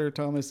Alex R.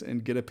 Thomas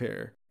and get a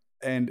pair.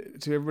 And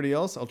to everybody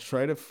else, I'll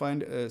try to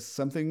find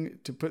something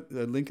to put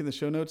a link in the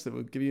show notes that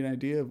will give you an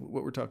idea of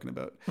what we're talking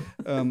about.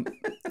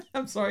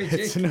 I'm sorry,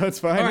 Jake. It's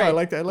fine.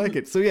 Right. No, I like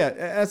it. So yeah,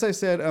 as I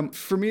said,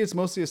 for me, it's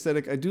mostly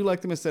aesthetic. I do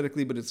like them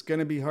aesthetically, but it's going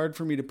to be hard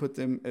for me to put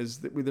them as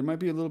there might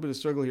be a little bit of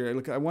struggle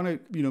here. I want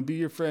to, be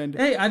your friend.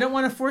 Hey, I don't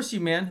want to force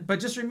you, man, but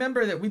just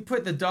remember that we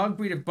put the dog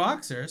breed of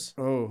boxers.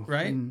 Oh,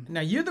 right.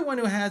 Now you're the one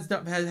who has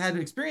had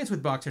experience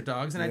with boxer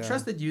dogs, and I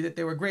trusted you that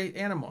they were great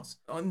animals.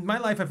 In my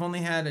life, I've only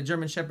had a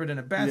German Shepherd and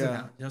a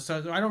Basset Hound.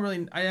 So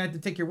I had to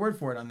take your word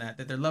for it on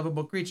that they're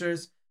lovable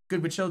creatures.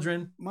 Good with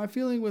children. My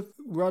feeling with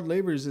Rod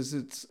Lavers is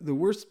it's the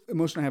worst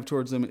emotion I have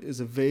towards them is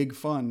a vague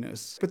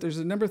fondness. But there's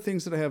a number of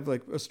things that I have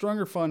like a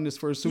stronger fondness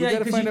for. So we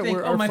got to find out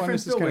where our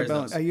fondness is kind of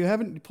balanced. You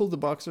haven't pulled the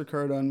boxer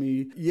card on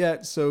me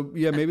yet. So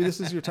maybe this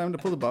is your time to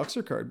pull the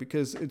boxer card,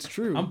 because it's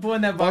true. I'm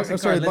pulling that boxer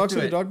card. Sorry, the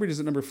boxer the dog breed is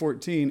at number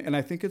 14, and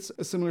I think it's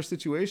a similar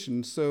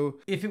situation. So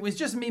if it was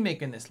just me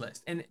making this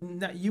list and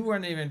you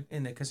weren't even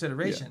in the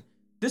consideration,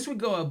 this would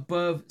go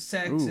above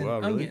Sex and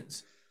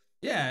Onions.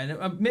 Yeah,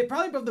 and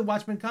probably above the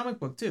Watchmen comic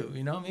book too.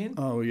 You know what I mean?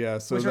 Oh yeah,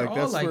 so like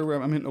that's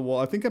where I'm hitting a wall.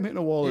 I think I'm hitting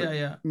a wall.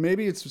 Yeah.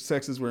 Maybe it's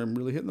Sex is where I'm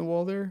really hitting the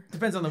wall there.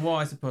 Depends on the wall,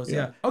 I suppose.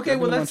 Yeah. Okay,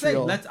 well let's say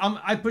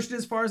I pushed it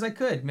as far as I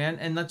could, man,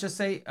 and let's just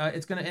say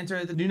it's gonna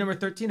enter the new number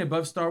 13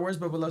 above Star Wars,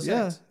 but below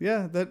Sex.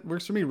 Yeah, that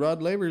works for me.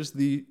 Rod Laver's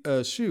the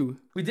shoe.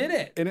 We did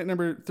it. In at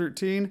number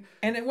 13.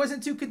 And it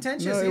wasn't too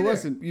contentious. No, it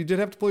wasn't. You did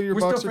have to pull your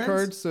boxer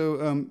card,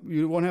 so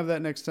you won't have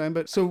that next time.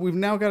 But so we've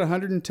now got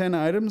 110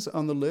 items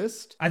on the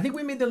list. I think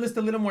we made the list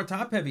a little more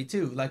top heavy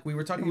too. Like we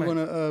were talking about. You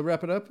want to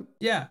wrap it up?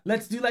 Yeah.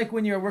 Let's do like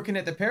when you're working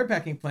at the pear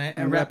packing plant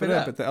and wrap it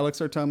up. At the Alex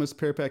R. Thomas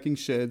pear packing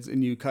sheds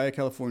in Ukiah,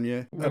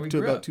 California, up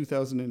to about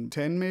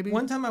 2010 maybe.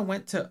 One time I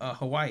went to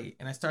Hawaii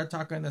and I started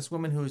talking to this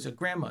woman who's a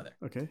grandmother.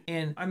 Okay.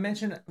 And I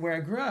mentioned where I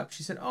grew up.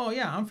 She said, "Oh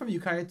yeah, I'm from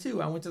Ukiah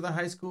too. I went to the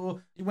high school.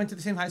 You went to the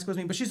the same high school as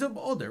me, but she's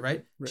older,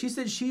 right? She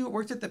said she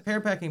worked at the pear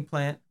packing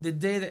plant the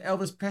day that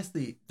Elvis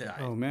Presley died.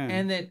 Oh, man.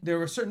 And that there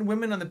were certain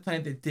women on the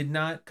plant that did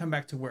not come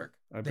back to work.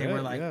 They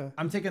were like, yeah.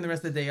 I'm taking the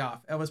rest of the day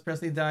off. Elvis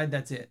Presley died,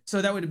 that's it. So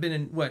that would have been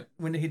in what?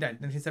 When did he die?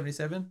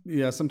 1977?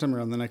 Yeah, sometime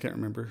around then. I can't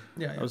remember.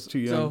 Yeah. I was too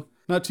young. So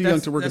Not too young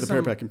that's- to work at that's the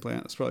pear some- packing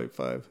plant. It's probably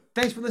 5.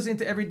 Thanks for listening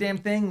to Every Damn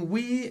Thing.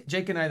 We,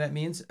 Jake and I, that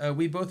means,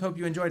 we both hope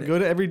you enjoyed it. Go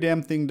to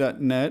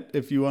everydamnthing.net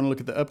if you want to look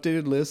at the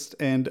updated list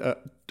and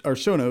our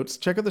show notes.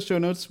 Check out the show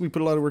notes. We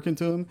put a lot of work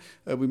into them.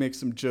 We make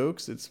some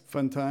jokes. It's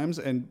fun times.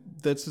 And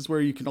this is where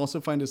you can also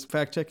find us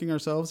fact checking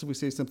ourselves. If we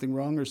say something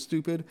wrong or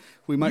stupid,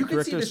 we might You can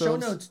correct see the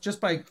ourselves. show notes just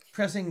by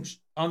pressing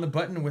on the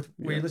button with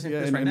where you're listening Yeah,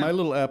 to this and right in now. my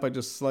little app, I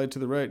just slide to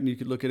the right and you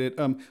could look at it.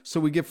 So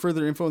we give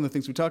further info on the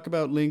things we talk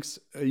about, links.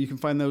 You can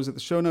find those at the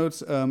show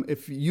notes.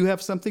 If you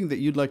have something that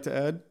you'd like to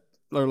add,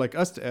 or like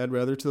us to add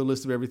rather, to the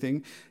list of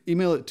everything,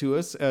 email it to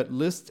us at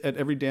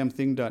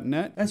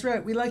list@everydamnthing.net. That's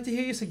right. We like to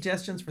hear your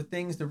suggestions for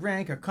things to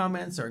rank, or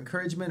comments, or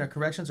encouragement, or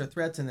corrections, or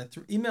threats. And the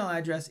email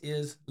address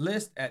is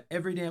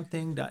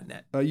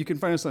list@everydamnthing.net. You can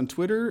find us on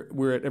Twitter.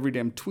 We're at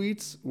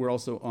everydamntweets. We're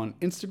also on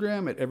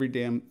Instagram at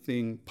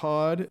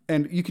everydamnthingpod.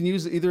 And you can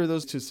use either of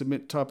those to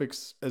submit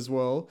topics as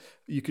well.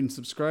 You can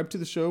subscribe to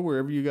the show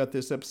wherever you got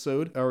this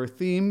episode. Our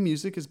theme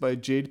music is by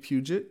Jade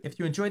Puget. If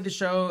you enjoyed the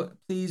show,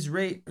 please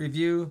rate,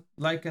 review,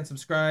 like, and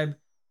subscribe.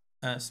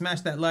 Smash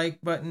that like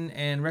button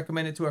and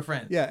recommend it to a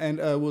friend. Yeah, and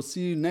we'll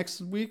see you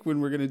next week when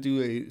we're going to do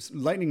a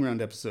lightning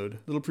round episode.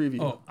 Little preview.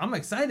 Oh, I'm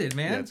excited,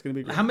 man. Yeah, it's gonna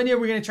be great. How many are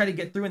we going to try to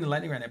get through in the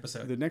lightning round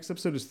episode? The next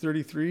episode is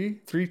 33.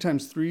 3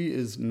 times 3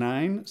 is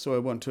 9. So I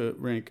want to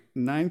rank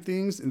 9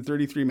 things in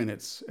 33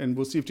 minutes. And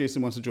we'll see if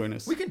Jason wants to join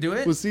us. We can do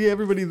it. We'll see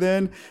everybody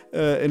then.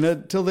 And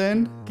until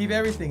then, Keep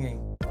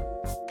everything.